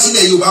gbé wá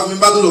sílẹ̀ Yorùbá fún mi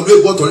bá tó lọ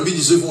lóye bọ́ tọ̀rí bí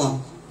ti ṣe fún wọn.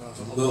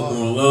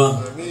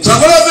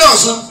 Ṣàngó ló fẹ́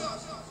Ọ̀ṣun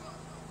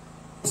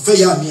ó fẹ́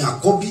ya mi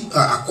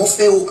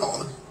àkọ́fẹ́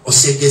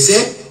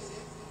ọ̀sẹ̀gẹ̀sẹ̀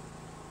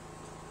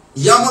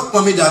ìyá mọ́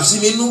pọnmi dà sí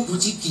mi inú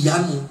kùtì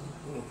kìyànù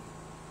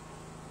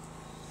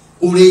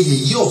òrè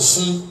yèyí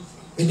Ọ̀ṣun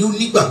ẹni ó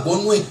nígbàgbọ́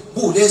nú ẹ̀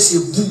bó lẹ́sẹ̀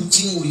bú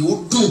tínú rẹ̀ ó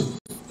dùn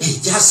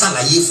ẹ̀já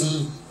ṣàlàyé fún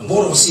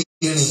bọ́rọ̀ sí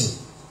rìn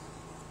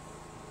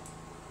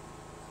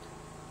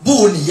bó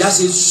o nìyá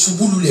ṣe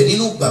ṣubú lulẹ̀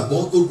nínú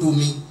gbàgbọ́ tó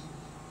domi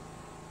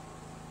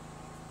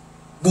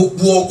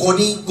gbogbo ọkọ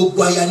ní gbogbo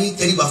aya ní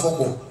tẹríba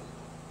fọ́kọ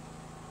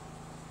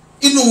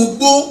inú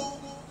gbó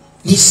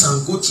ní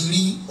Ṣàngó ti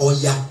rí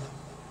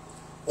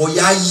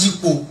Ọya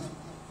yípo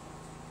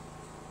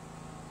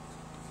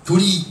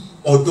torí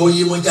ọ̀dọ̀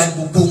Yemọja ní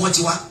gbogbo wọn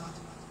ti wá.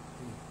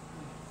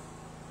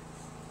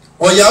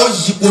 Ọya ó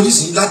yí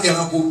polisi láti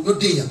ẹranko ló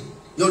dèèyàn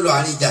yóò lọ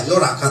àárín ìjà yóò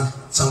rà kan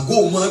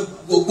Ṣàngó mọ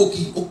gbogbo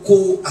kí ó kó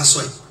aṣọ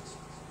ẹ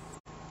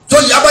tó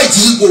yaba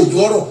ìtì ipò òjò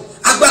ọ̀rọ̀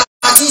agbára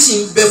tí sì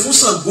ń bẹ fún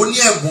Ṣàngó ní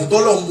ẹ̀bùn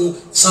tọ́lọ̀ mu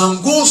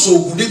Ṣàngó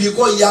ṣògùn débi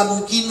kọ́ yanu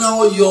kí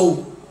náà yọ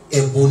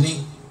ẹ̀bùn ni.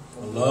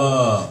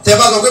 Tẹ́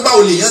bá sọ pé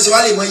báwo lè yẹn ṣe wá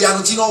lè mọ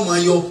yanu tí náà mọ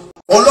yọ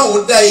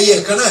Ọlọ́run dá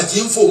ẹyẹ kan náà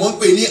tí ń fò wọ́n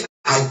pè ní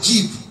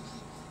àjíìb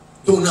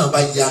tó náà bá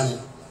yanu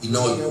iná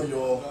yọ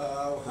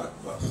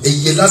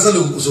ẹyẹ lásán lè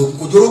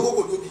kò jọrọ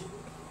gbogbo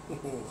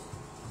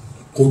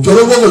kò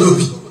jọrọ gbogbo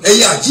lóbi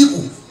ẹyẹ àjíìbù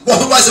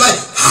bọ́ọ̀ bá ṣe báyìí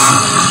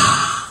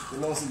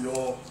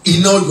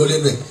iná yọ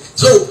lẹ́nu ẹ̀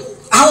so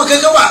àwọn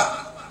kẹ́kẹ́ wà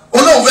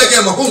Ọlọ́run fẹ́ kẹ́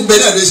ẹ̀ mọ̀ kó ń bẹ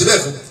náà lè ṣe bẹ́ẹ̀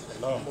fún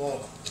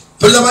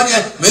torí lọ́ba ní ẹ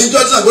mẹ́jọ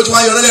tí Ṣàngó tí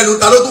wọ́n yọ lẹ́nu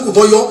ta ló tó kù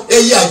tó yọ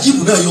ẹyẹ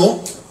àjíìbù náà yọ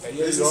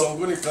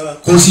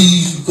kò sí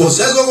kò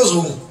sẹ́sọ́ kò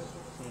sóhun.